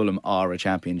see that Fulham are a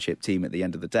championship team at the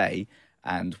end of the day,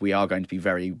 and we are going to be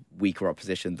very weaker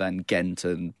opposition than Ghent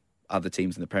and other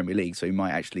teams in the Premier League. So he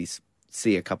might actually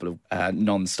see a couple of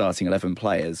non-starting 11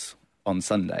 players on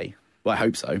Sunday. Well, I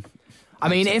hope so. I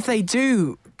mean, if they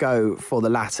do go for the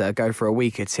latter, go for a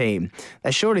weaker team,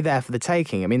 they're surely there for the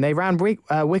taking. I mean, they ran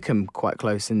Wickham quite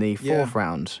close in the 4th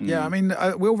round. Yeah, I mean,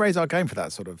 we'll raise our game for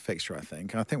that sort of fixture, I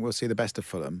think. I think we'll see the best of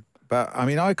Fulham. But, I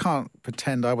mean, I can't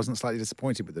pretend I wasn't slightly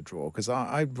disappointed with the draw, because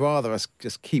I'd rather us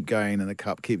just keep going in the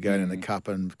Cup,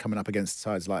 and coming up against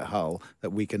sides like Hull that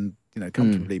we can,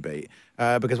 comfortably beat.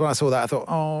 Because when I saw that, I thought,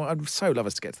 I'd so love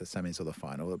us to get to the semis or the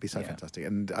final. It'd be so fantastic.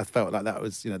 And I felt like that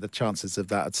was, the chances of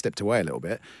that had slipped away a little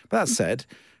bit. But that said,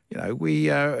 we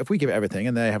if we give it everything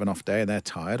and they have an off day and they're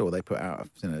tired, or they put out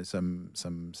some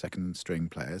second string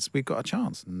players, we've got a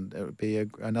chance, and it would be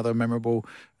another memorable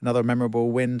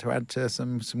win to add to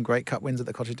some great cup wins at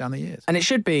the Cottage down the years. And it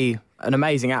should be an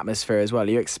amazing atmosphere as well.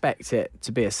 You expect it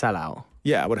to be a sellout.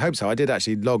 Yeah, I would hope so. I did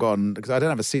actually log on, because I don't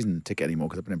have a season ticket anymore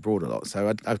because I've been abroad a lot.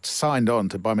 So I signed on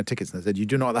to buy my tickets, and they said, you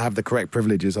do not have the correct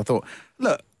privileges. I thought,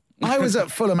 look, I was at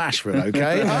Fulham Ashford,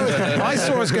 okay? I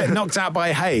saw us get knocked out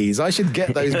by Hayes. I should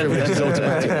get those privileges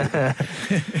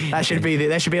automatically.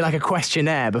 There should be like a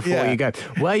questionnaire before you go.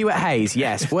 Were you at Hayes?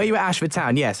 Yes. Were you at Ashford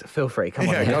Town? Yes. Feel free. Come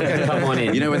on in. Okay. Come on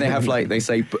in. When they have, they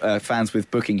say fans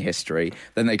with booking history,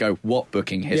 then they go, what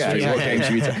booking history? What games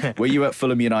are you were you at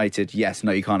Fulham United? Yes.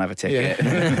 No, you can't have a ticket.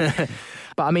 Yeah.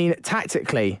 But I mean,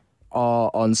 tactically,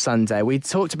 on Sunday, we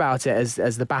talked about it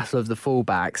as the battle of the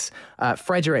fullbacks.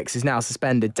 Fredericks is now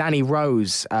suspended. Danny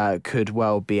Rose could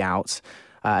well be out,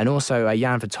 and also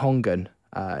Jan Vertonghen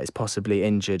is possibly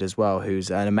injured as well,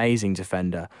 who's an amazing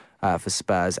defender for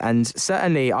Spurs. And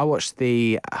certainly, I watched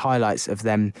the highlights of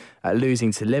them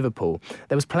losing to Liverpool.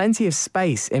 There was plenty of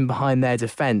space in behind their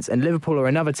defence, and Liverpool are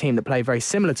another team that play very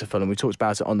similar to Fulham. We talked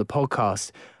about it on the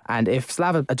podcast. And if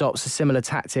Slava adopts a similar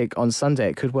tactic on Sunday,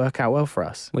 it could work out well for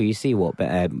us. Well, you see what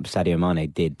Sadio Mane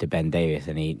did to Ben Davies,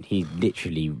 and he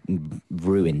literally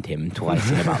ruined him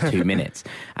twice in about 2 minutes.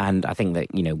 And I think that,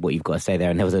 what you've got to say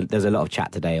there, and there's a lot of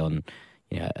chat today on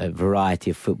a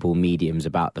variety of football mediums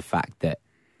about the fact that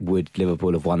would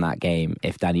Liverpool have won that game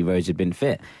if Danny Rose had been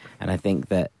fit? And I think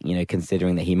that,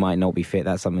 considering that he might not be fit,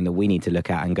 that's something that we need to look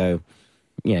at and go,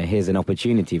 here's an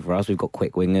opportunity for us. We've got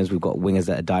quick wingers. We've got wingers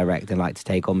that are direct and like to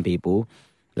take on people.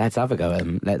 Let's have a go.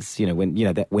 Let's,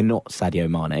 we're not Sadio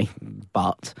Mane,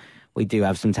 but we do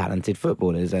have some talented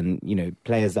footballers and,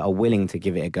 players that are willing to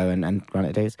give it a go and run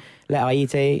it days. Let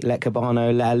Aite, let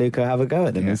Cabano, let Luca have a go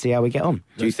at them and see how we get on.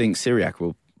 Do you think Syriac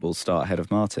will start ahead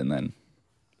of Martin then?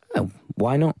 Well,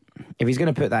 why not? If he's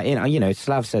going to put that in,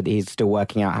 Slav said he's still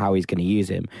working out how he's going to use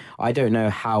him. I don't know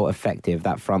how effective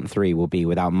that front three will be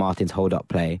without Martin's hold-up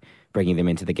play, bringing them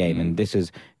into the game. And this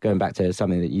is going back to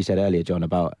something that you said earlier, John,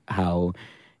 about how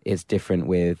it's different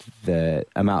with the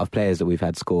amount of players that we've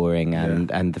had scoring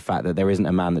and the fact that there isn't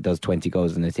a man that does 20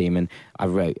 goals in the team. And I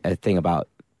wrote a thing about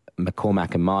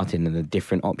McCormack and Martin and the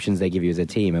different options they give you as a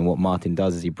team, and what Martin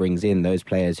does is he brings in those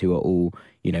players who are all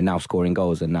now scoring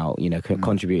goals and now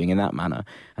contributing in that manner.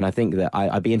 And I think that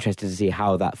I'd be interested to see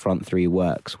how that front three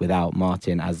works without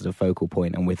Martin as the focal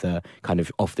point and with a kind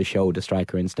of off the shoulder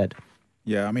striker instead.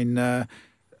 Yeah, I mean,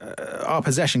 our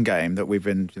possession game that we've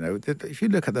been, if you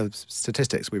look at the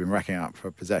statistics we've been racking up for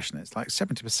possession, it's like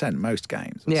 70% most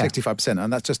games, 65%,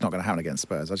 and that's just not going to happen against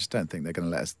Spurs. I just don't think they're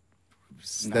going to let us.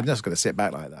 They're just going to sit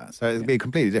back like that. So it'll be a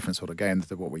completely different sort of game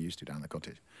to what we're used to down the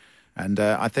Cottage. And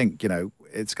I think,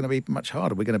 it's going to be much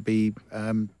harder. We're going to be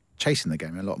chasing the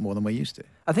game a lot more than we're used to.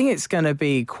 I think it's going to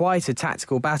be quite a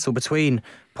tactical battle between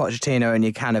Pochettino and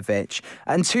Jokanovic,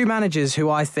 and two managers who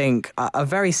I think are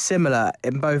very similar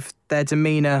in both their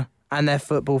demeanour and their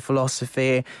football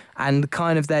philosophy and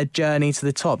kind of their journey to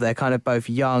the top. They're kind of both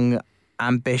young,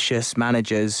 ambitious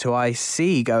managers who I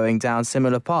see going down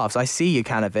similar paths. I see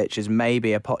Jokanovic as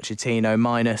maybe a Pochettino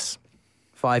minus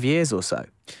 5 years or so.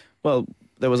 Well,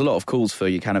 there was a lot of calls for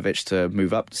Jokanovic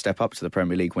to step up to the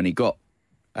Premier League when he got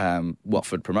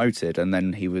Watford promoted, and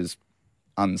then he was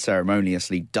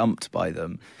unceremoniously dumped by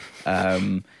them.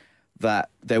 That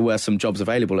there were some jobs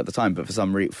available at the time, but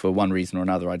for one reason or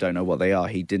another, I don't know what they are,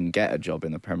 he didn't get a job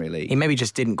in the Premier League. He maybe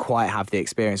just didn't quite have the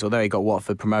experience. Although he got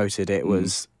Watford promoted, it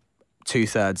was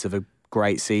 2/3 of a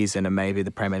great season, and maybe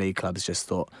the Premier League clubs just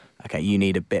thought, okay, you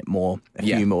need a bit more,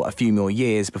 a few more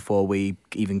years before we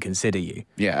even consider you.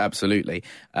 Yeah, absolutely.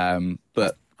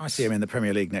 But I see him in the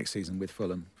Premier League next season with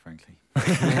Fulham, frankly.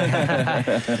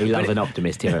 We love an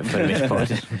optimist here at Fulham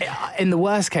Pod. In the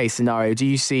worst case scenario, do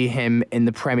you see him in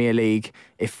the Premier League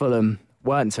if Fulham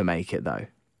weren't to make it, though?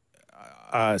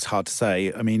 It's hard to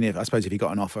say. I mean, I suppose if he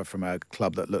got an offer from a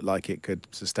club that looked like it could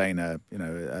sustain a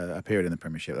period in the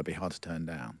Premiership, that'd be hard to turn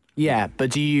down. Yeah,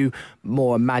 but do you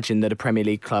more imagine that a Premier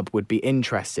League club would be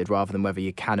interested rather than whether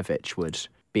Jokanovic would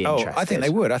be interested? I think they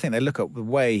would. I think they look at the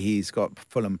way he's got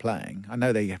Fulham playing. I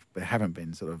know they haven't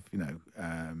been sort of,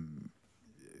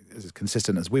 as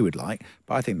consistent as we would like,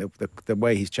 but I think the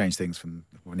way he's changed things from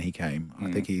when he came, I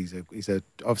think he's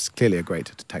obviously clearly a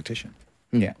great tactician.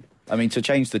 Yeah. I mean, to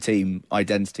change the team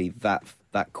identity that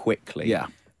quickly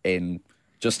in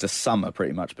just a summer,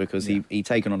 pretty much, because he'd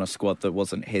taken on a squad that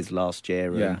wasn't his last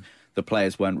year, and the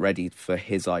players weren't ready for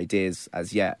his ideas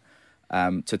as yet.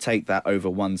 To take that over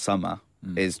one summer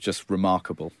is just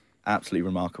remarkable. Absolutely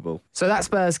remarkable. So that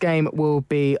Spurs game will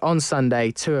be on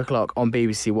Sunday, 2:00 on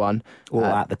BBC One. Or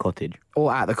at the Cottage.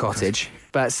 Or at the Cottage.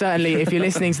 But certainly, if you're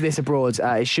listening to this abroad,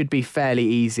 it should be fairly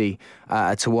easy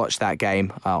to watch that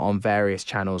game on various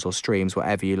channels or streams,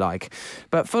 whatever you like.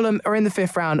 But Fulham are in the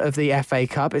 5th round of the FA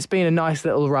Cup. It's been a nice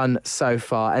little run so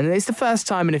far, and it's the first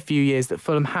time in a few years that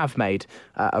Fulham have made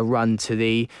a run to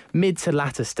the mid to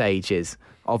latter stages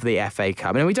of the FA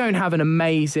Cup. And we don't have an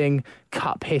amazing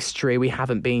cup history. We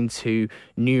haven't been to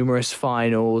numerous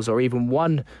finals or even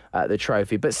won the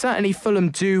trophy. But certainly Fulham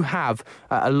do have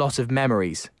a lot of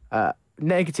memories,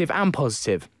 negative and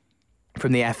positive,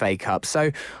 from the FA Cup.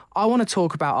 So I want to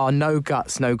talk about our no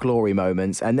guts, no glory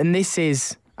moments. And then this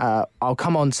is... I'll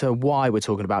come on to why we're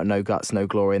talking about no guts, no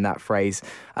glory in that phrase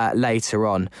later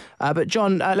on. But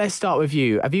John, let's start with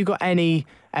you. Have you got any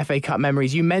FA Cup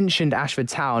memories? You mentioned Ashford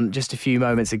Town just a few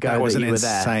moments ago. That was an you were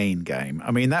there. insane game.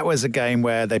 I mean, that was a game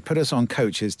where they put us on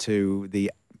coaches to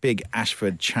the big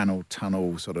Ashford Channel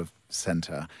Tunnel sort of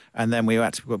centre, and then we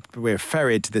were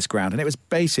ferried to this ground, and it was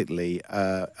basically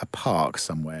a park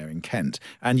somewhere in Kent,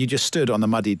 and you just stood on the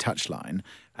muddy touchline,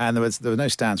 and there were no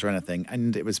stands or anything,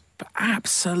 and it was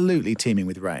absolutely teeming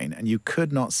with rain, and you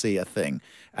could not see a thing.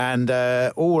 And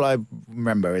all I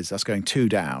remember is us going 2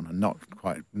 down and not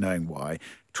quite knowing why,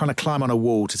 trying to climb on a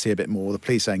wall to see a bit more, the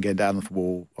police saying getting down off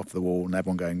the wall, and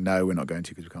everyone going, no, we're not going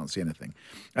to because we can't see anything.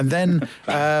 And then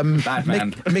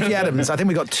Mickey Adams, I think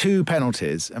we got 2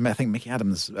 penalties. I mean, I think Mickey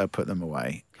Adams put them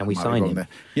away. And we signed him. There.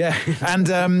 Yeah,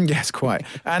 and yes, quite.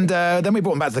 And then we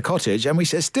brought him back to the Cottage, and we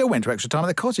still went to extra time at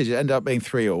the Cottage. It ended up being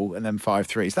 3-3 and then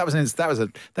 5-3. So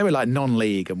they were like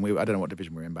non-league, and I don't know what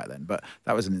division we were in back then, but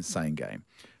that was an insane game.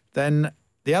 Then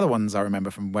the other ones I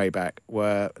remember from way back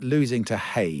were losing to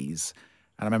Hayes.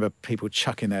 And I remember people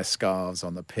chucking their scarves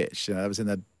on the pitch. That was in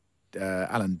the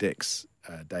Alan Dix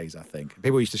days, I think.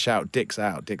 People used to shout, "Dix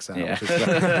out, Dix out," which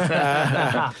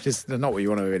is just not what you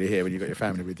want to really hear when you've got your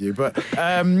family with you. But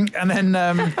and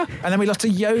then we lost to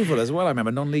Yeovil as well. I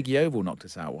remember non-league Yeovil knocked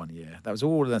us out one year. That was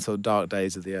all in the sort of dark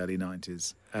days of the early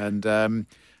 90s. And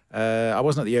I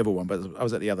wasn't at the Yeovil one, but I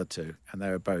was at the other 2, and they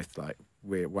were both like,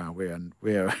 we're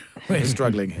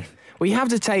struggling here. We have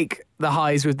to take the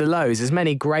highs with the lows. There's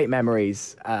many great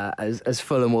memories as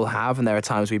Fulham will have, and there are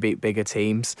times we beat bigger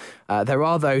teams. There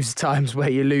are those times where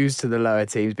you lose to the lower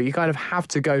teams, but you kind of have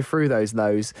to go through those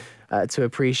lows to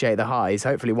appreciate the highs.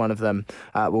 Hopefully one of them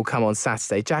will come on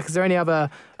Saturday. Jack, is there any other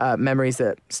memories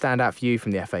that stand out for you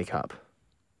from the FA Cup?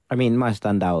 I mean, my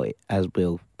standout, as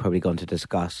we'll probably go on to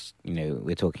discuss,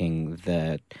 we're talking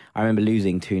I remember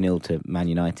losing 2-0 to Man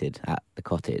United at the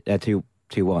Cottage,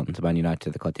 2-1 to Man United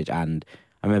at the Cottage, and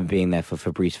I remember being there for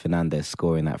Fabrice Fernandes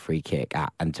scoring that free kick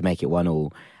and to make it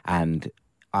 1-1, and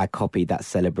I copied that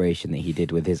celebration that he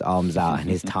did with his arms out and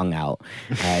his tongue out,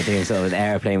 doing sort of an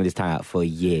aeroplane with his tongue out for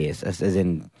years, as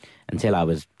in until I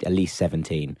was at least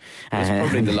 17. It was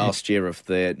probably the last year of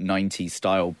the 90s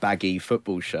style baggy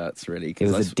football shirts, really.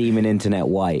 It was a Demon Internet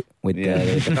white with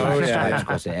the black stripes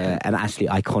across it, an actually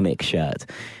iconic shirt.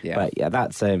 Yeah. But yeah,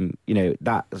 that's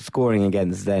that scoring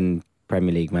against then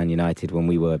Premier League Man United when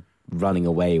we were running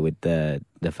away with the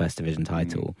First Division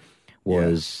title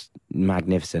was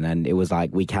magnificent, and it was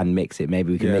like, we can mix it,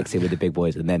 maybe we can mix it with the big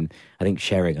boys. And then I think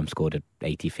Sheringham scored an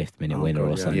 85th minute winner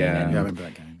or something. I remember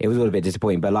that game. It was all a bit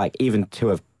disappointing, but like, even to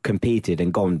have competed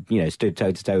and gone, stood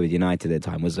toe to toe with United at the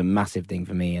time was a massive thing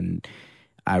for me. And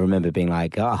I remember being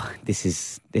like, this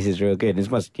is real good.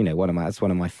 It's one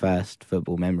of my first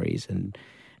football memories, and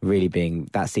really being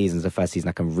that season's the first season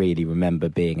I can really remember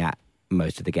being at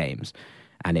most of the games,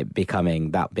 and it being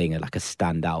like a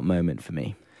standout moment for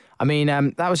me. I mean,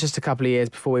 that was just a couple of years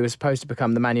before we were supposed to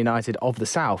become the Man United of the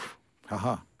South.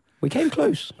 We came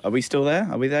close. Are we still there?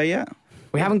 Are we there yet?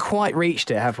 We haven't quite reached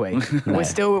it, have we? No.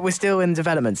 We're still in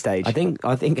development stage. I think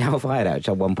Alf Haydash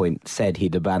at one point said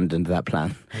he'd abandoned that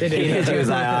plan. Did he? He was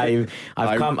like,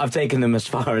 I've taken them as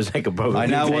far as I could probably. I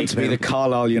now want to be the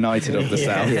Carlisle United of the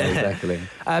South. Yeah,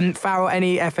 exactly. Farrell,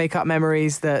 any FA Cup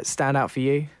memories that stand out for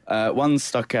you? One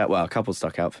stuck out. Well, a couple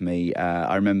stuck out for me.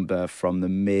 I remember from the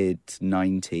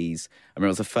mid-90s. I remember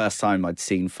it was the first time I'd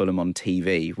seen Fulham on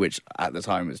TV, which at the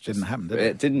time was just didn't happen. Did it?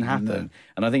 It didn't happen, No.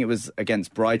 And I think it was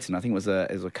against Brighton. I think it was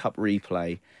a cup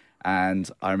replay, and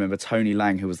I remember Tony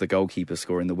Lang, who was the goalkeeper,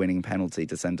 scoring the winning penalty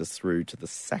to send us through to the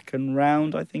second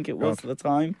round. I think it was at the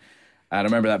time, and I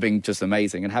remember that being just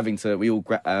amazing. And we all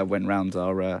went round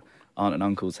our aunt and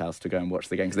uncle's house to go and watch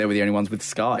the game because they were the only ones with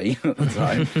Sky at the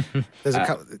time. There's a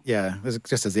couple, there's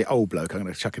just as the old bloke, I'm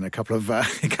going to chuck in a couple of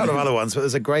other ones. But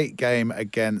there's a great game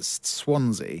against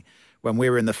Swansea when we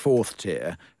were in the 4th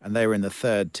tier and they were in the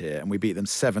 3rd tier, and we beat them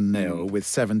 7-0 with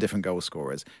 7 different goal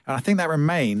scorers. And I think that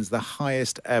remains the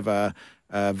highest ever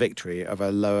victory of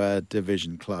a lower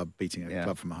division club beating a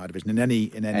club from a high division in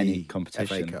any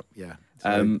competition. FA Cup. Yeah.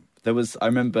 So, I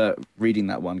remember reading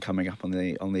that one coming up on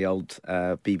the old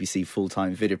BBC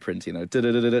full-time video print, you know,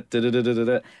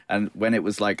 and when it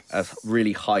was like a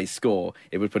really high score,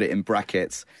 it would put it in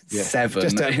brackets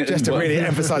 7. Just to really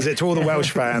emphasise it to all the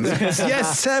Welsh fans.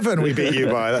 Yes, 7 we beat you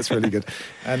by. That's really good.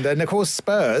 And then, of course,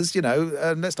 Spurs, you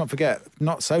know, let's not forget,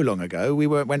 not so long ago, we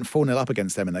went 4-0 up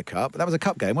against them in the Cup. That was a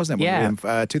Cup game, wasn't it? Yeah. In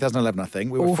 2011, I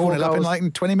think. We were 4-0 up in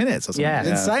like 20 minutes or something. Yeah. It's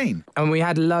insane. And we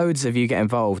had loads of you get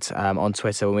involved on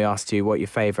Twitter when we asked you what your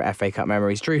favourite FA Cup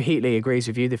memories. Drew Heatley agrees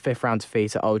with you, the 5th round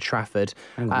defeat at Old Trafford.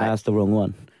 Hang on, that's the wrong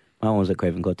one. My one was at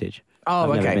Craven Cottage. Oh, I've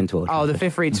okay. Never been to Old Trafford. The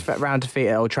 5th round defeat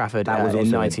at Old Trafford That was in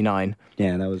also '99.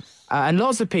 Yeah, that was... And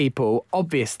lots of people,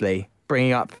 obviously,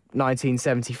 bringing up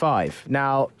 1975.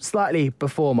 Now, slightly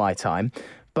before my time,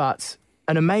 but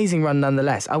an amazing run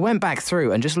nonetheless. I went back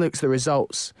through and just looked at the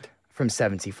results from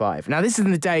 75. Now, this is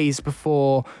in the days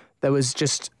before there was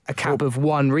just a cap of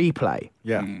 1 replay.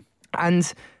 Yeah.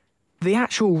 And the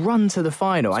actual run to the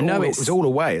final, I know it was all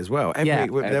away as well. They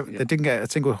didn't get a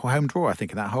single home draw, I think,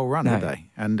 in that whole run, did they?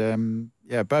 And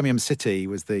Birmingham City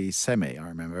was the semi, I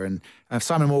remember. And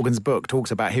Simon Morgan's book talks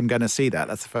about him going to see that.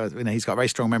 That's the first. You know, he's got a very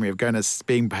strong memory of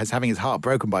having his heart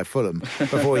broken by Fulham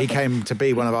before he came to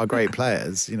be one of our great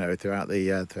players. You know, throughout the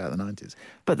 90s.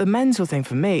 But the mental thing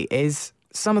for me is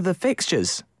some of the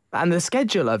fixtures and the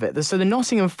schedule of it. So the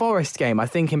Nottingham Forest game, I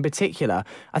think in particular,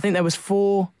 I think there was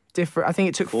 4 different. I think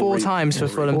it took 4 times for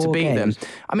Fulham to beat them.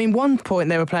 I mean, one point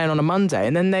they were playing on a Monday,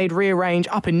 and then they'd rearrange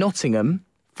up in Nottingham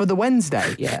for the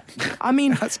Wednesday. Yeah. I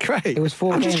mean, That's great. It was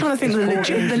 4 I'm games. just trying to think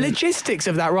the logistics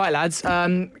of that. Right, lads.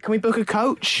 Can we book a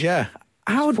coach? Yeah.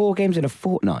 How 4 games in a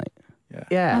fortnight?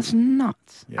 Yeah. That's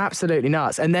nuts. Absolutely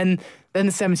nuts. And then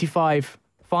the 75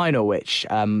 final, which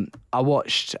I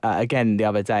watched again the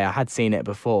other day. I had seen it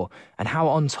before, and how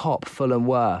on top Fulham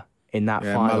were in that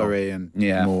final. Mallory and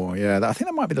Moore. Yeah, I think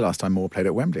that might be the last time Moore played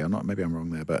at Wembley. Maybe I'm wrong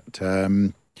there, but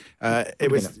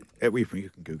it was. You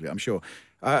can Google it, I'm sure.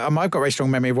 I've got a very strong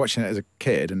memory of watching it as a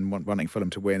kid and wanting Fulham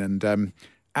to win. And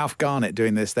Alf Garnett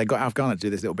doing this. They got Alf Garnett to do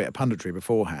this little bit of punditry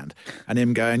beforehand, and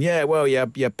him going, "Yeah, well,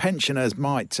 your pensioners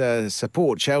might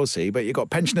support Chelsea, but you got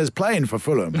pensioners playing for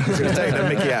Fulham." So he was taking the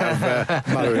mickey out of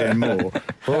Mallory and Moore.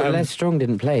 Well, Les Strong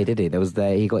didn't play, did he?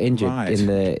 He got injured in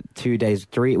the 2 days.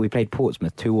 We played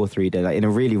Portsmouth 2 or 3 days, like in a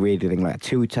really weird thing, like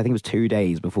 2. I think it was 2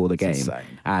 days before the game, insane.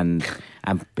 and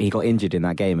he got injured in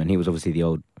that game, and he was obviously the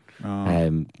old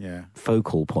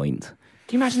focal point.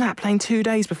 Can you imagine that, playing 2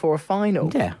 days before a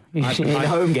final? Yeah, in a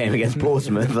home game against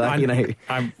Portsmouth.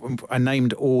 I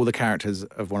named all the characters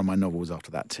of one of my novels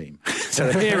after that team. So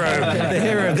the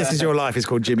hero of This Is Your Life is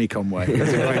called Jimmy Conway.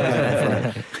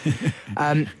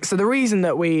 So the reason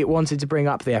that we wanted to bring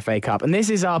up the FA Cup, and this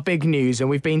is our big news, and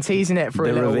we've been teasing it for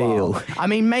a little while. I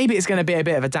mean, maybe it's going to be a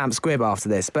bit of a damp squib after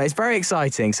this, but it's very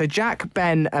exciting. So Jack,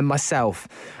 Ben and myself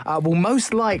will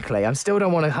most likely, I still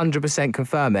don't want to 100%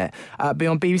 confirm it, be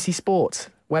on BBC Sport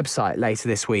website later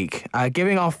this week,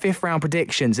 giving our 5th round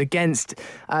predictions against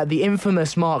the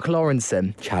infamous Mark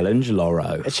Lawrenson. Challenge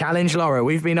Lawro. Challenge Lawro.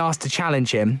 We've been asked to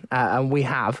challenge him, and we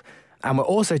have. And we're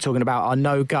also talking about our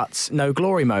no guts, no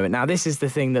glory moment. Now, this is the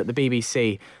thing that the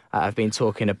BBC have been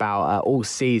talking about all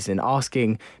season,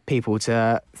 asking people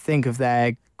to think of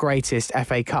their greatest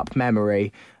FA Cup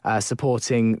memory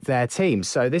supporting their team.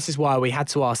 So this is why we had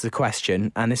to ask the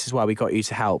question, and this is why we got you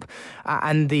to help.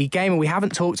 And the game we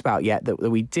haven't talked about yet that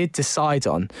we did decide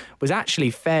on was actually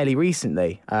fairly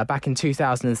recently, back in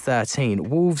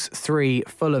 2013. Wolves 3,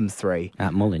 Fulham 3.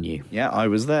 At Molineux. Yeah, I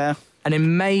was there. An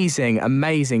amazing,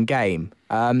 amazing game,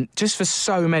 just for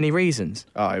so many reasons.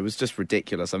 Oh, it was just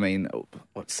ridiculous. I mean,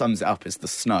 what sums it up is the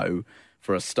snow.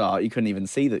 For a start, you couldn't even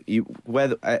see that.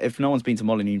 If no one's been to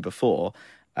Molineux before,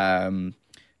 the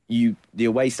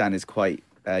away stand is quite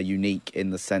unique in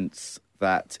the sense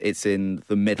that it's in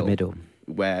the middle,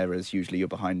 whereas usually you're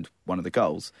behind one of the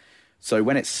goals. So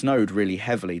when it snowed really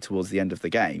heavily towards the end of the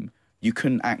game, you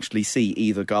couldn't actually see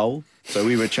either goal. So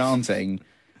we were chanting,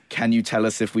 "Can you tell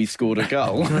us if we've scored a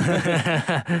goal?"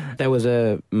 There was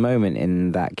a moment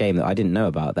in that game that I didn't know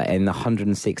about, that in the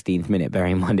 116th minute,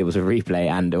 bearing in mind it was a replay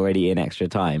and already in extra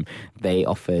time, they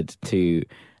offered to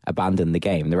abandon the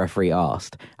game. The referee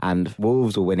asked, and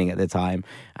Wolves were winning at the time,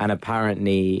 and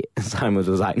apparently Simons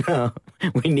was like, "No,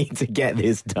 we need to get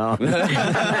this done.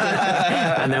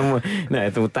 And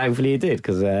then, thankfully he did,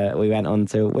 because we went on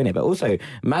to win it. But also,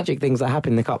 magic things that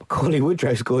happened in the Cup. Cauley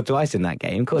Woodrow scored twice in that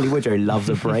game. Cauley Woodrow loves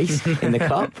a brace in the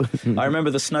Cup. I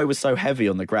remember the snow was so heavy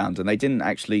on the ground, and they didn't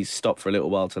actually stop for a little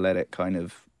while to let it kind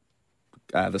of,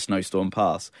 the snowstorm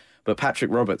pass. But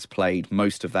Patrick Roberts played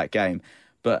most of that game.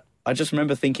 But I just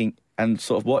remember thinking and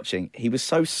sort of watching, he was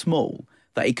so small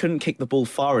that he couldn't kick the ball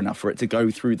far enough for it to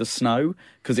go through the snow,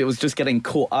 because it was just getting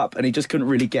caught up and he just couldn't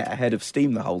really get ahead of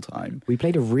steam the whole time. We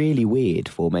played a really weird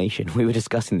formation. We were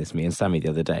discussing this, me and Sammy, the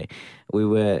other day.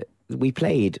 We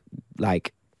played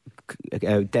like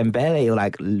Dembele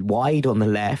like wide on the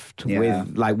left,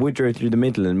 with like Woodrow through the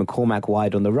middle and McCormack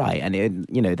wide on the right, and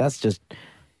that's just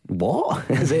what?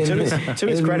 As in, to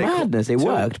his credit, madness. It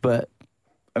worked, but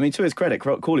I mean, to his credit,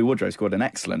 Cauley Woodrow scored an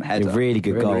excellent header, a really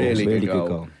good goal, really good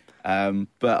goal.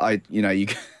 But I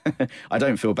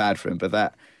don't feel bad for him.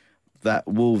 But that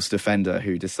Wolves defender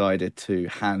who decided to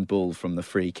handball from the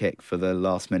free kick for the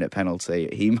last minute penalty,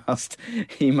 he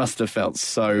must have felt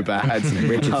so bad.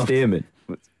 Richard Stearman.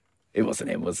 It wasn't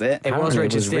him, was it? It was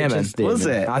Richard Stearman. Was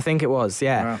it? I think it was,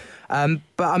 yeah. Wow.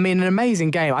 But I mean, an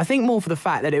amazing game. I think more for the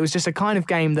fact that it was just a kind of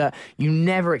game that you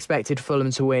never expected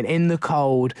Fulham to win in the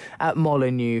cold at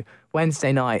Molineux,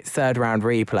 Wednesday night, third round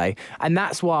replay. And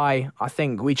that's why I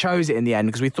think we chose it in the end,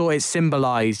 because we thought it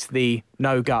symbolised the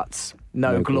no guts,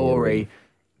 no glory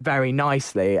very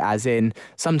nicely, as in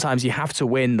sometimes you have to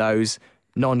win those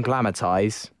non-glamour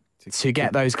ties to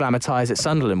get those glamour ties at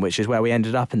Sunderland, which is where we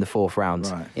ended up in the fourth round.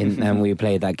 Right. And we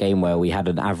played that game where we had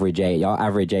an average age. Our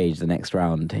average age the next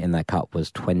round in that cup was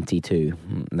 22.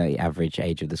 The average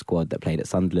age of the squad that played at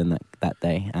Sunderland that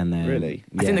day. And really?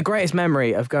 I think the greatest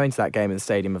memory of going to that game in the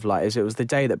Stadium of Light is it was the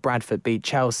day that Bradford beat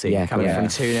Chelsea, coming from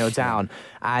 2-0 down.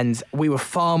 And we were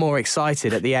far more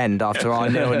excited at the end after our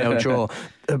 0-0 draw.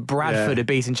 Bradford had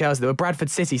beaten Chelsea. There were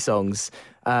Bradford City songs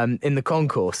in the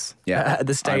concourse at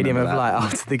the Stadium of Light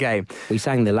after the game. We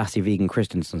sang the Lassie Vegan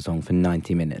Christensen song for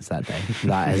 90 minutes that day.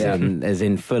 As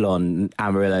in full-on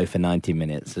Amarillo for 90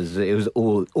 minutes. It was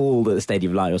all that the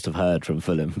Stadium of Light must have heard from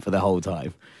Fulham for the whole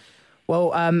time.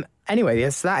 Well, anyway,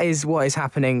 yes, that is what is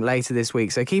happening later this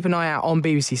week. So keep an eye out on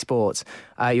BBC Sports.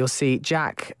 You'll see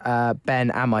Jack,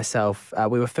 Ben and myself.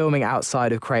 We were filming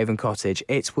outside of Craven Cottage.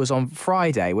 It was on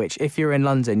Friday, which if you're in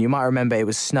London, you might remember it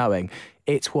was snowing.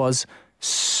 It was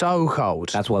so cold.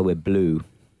 That's why we're blue.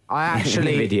 I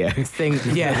actually think,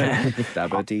 yeah,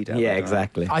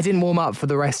 exactly. I didn't warm up for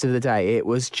the rest of the day. It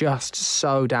was just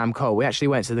so damn cold. We actually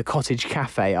went to the Cottage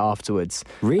Cafe afterwards.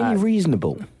 Really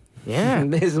reasonable. Yeah.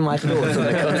 This is my thoughts on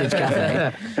the Cottage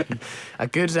Cafe. A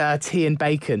good tea and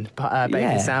bacon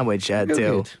sandwich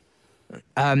deal.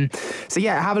 So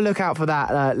yeah, have a look out for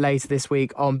that later this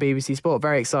week on BBC Sport.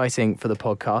 Very exciting for the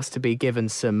podcast to be given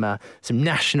some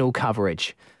national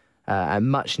coverage and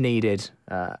much needed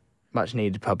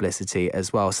publicity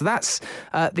as well. So that's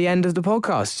the end of the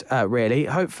podcast, really.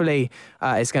 Hopefully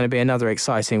it's going to be another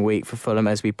exciting week for Fulham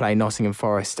as we play Nottingham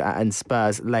Forest and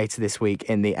Spurs later this week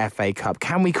in the FA Cup.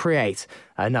 Can we create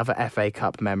another FA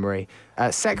Cup memory?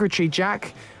 Secretary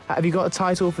Jack, have you got a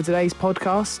title for today's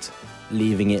podcast?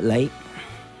 Leaving it late.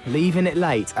 Leaving it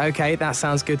late. Okay, that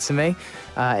sounds good to me.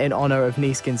 In honour of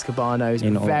Neeskens Cabano's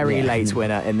very late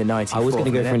winner in the 94th. I was going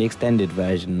to go for an extended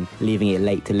version, leaving it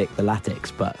late to lick the latex,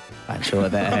 but I'm sure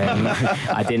that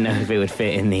I didn't know if it would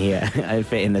fit in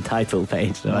the title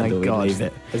page, so I thought we'd leave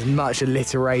it. As much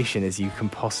alliteration as you can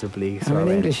possibly throw in. I'm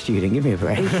an English student, give me a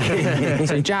break.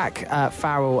 So Jack,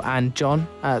 Farrell and John,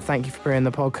 thank you for being on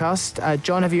the podcast.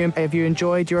 John, have you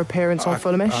enjoyed your appearance on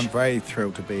Fulhamish? I'm very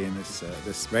thrilled to be in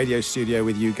this radio studio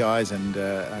with you guys, and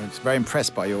I'm very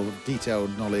impressed by your detailed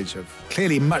knowledge of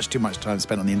clearly much too much time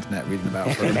spent on the internet reading about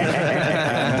Fulham.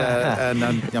 and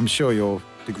I'm sure your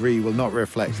degree will not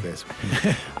reflect this.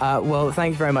 Well,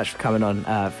 thank you very much for coming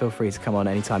on. Feel free to come on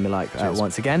anytime you like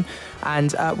once again.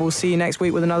 And we'll see you next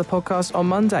week with another podcast on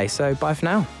Monday. So bye for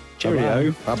now.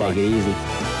 Cheerio. Bye-bye. Take it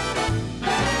easy.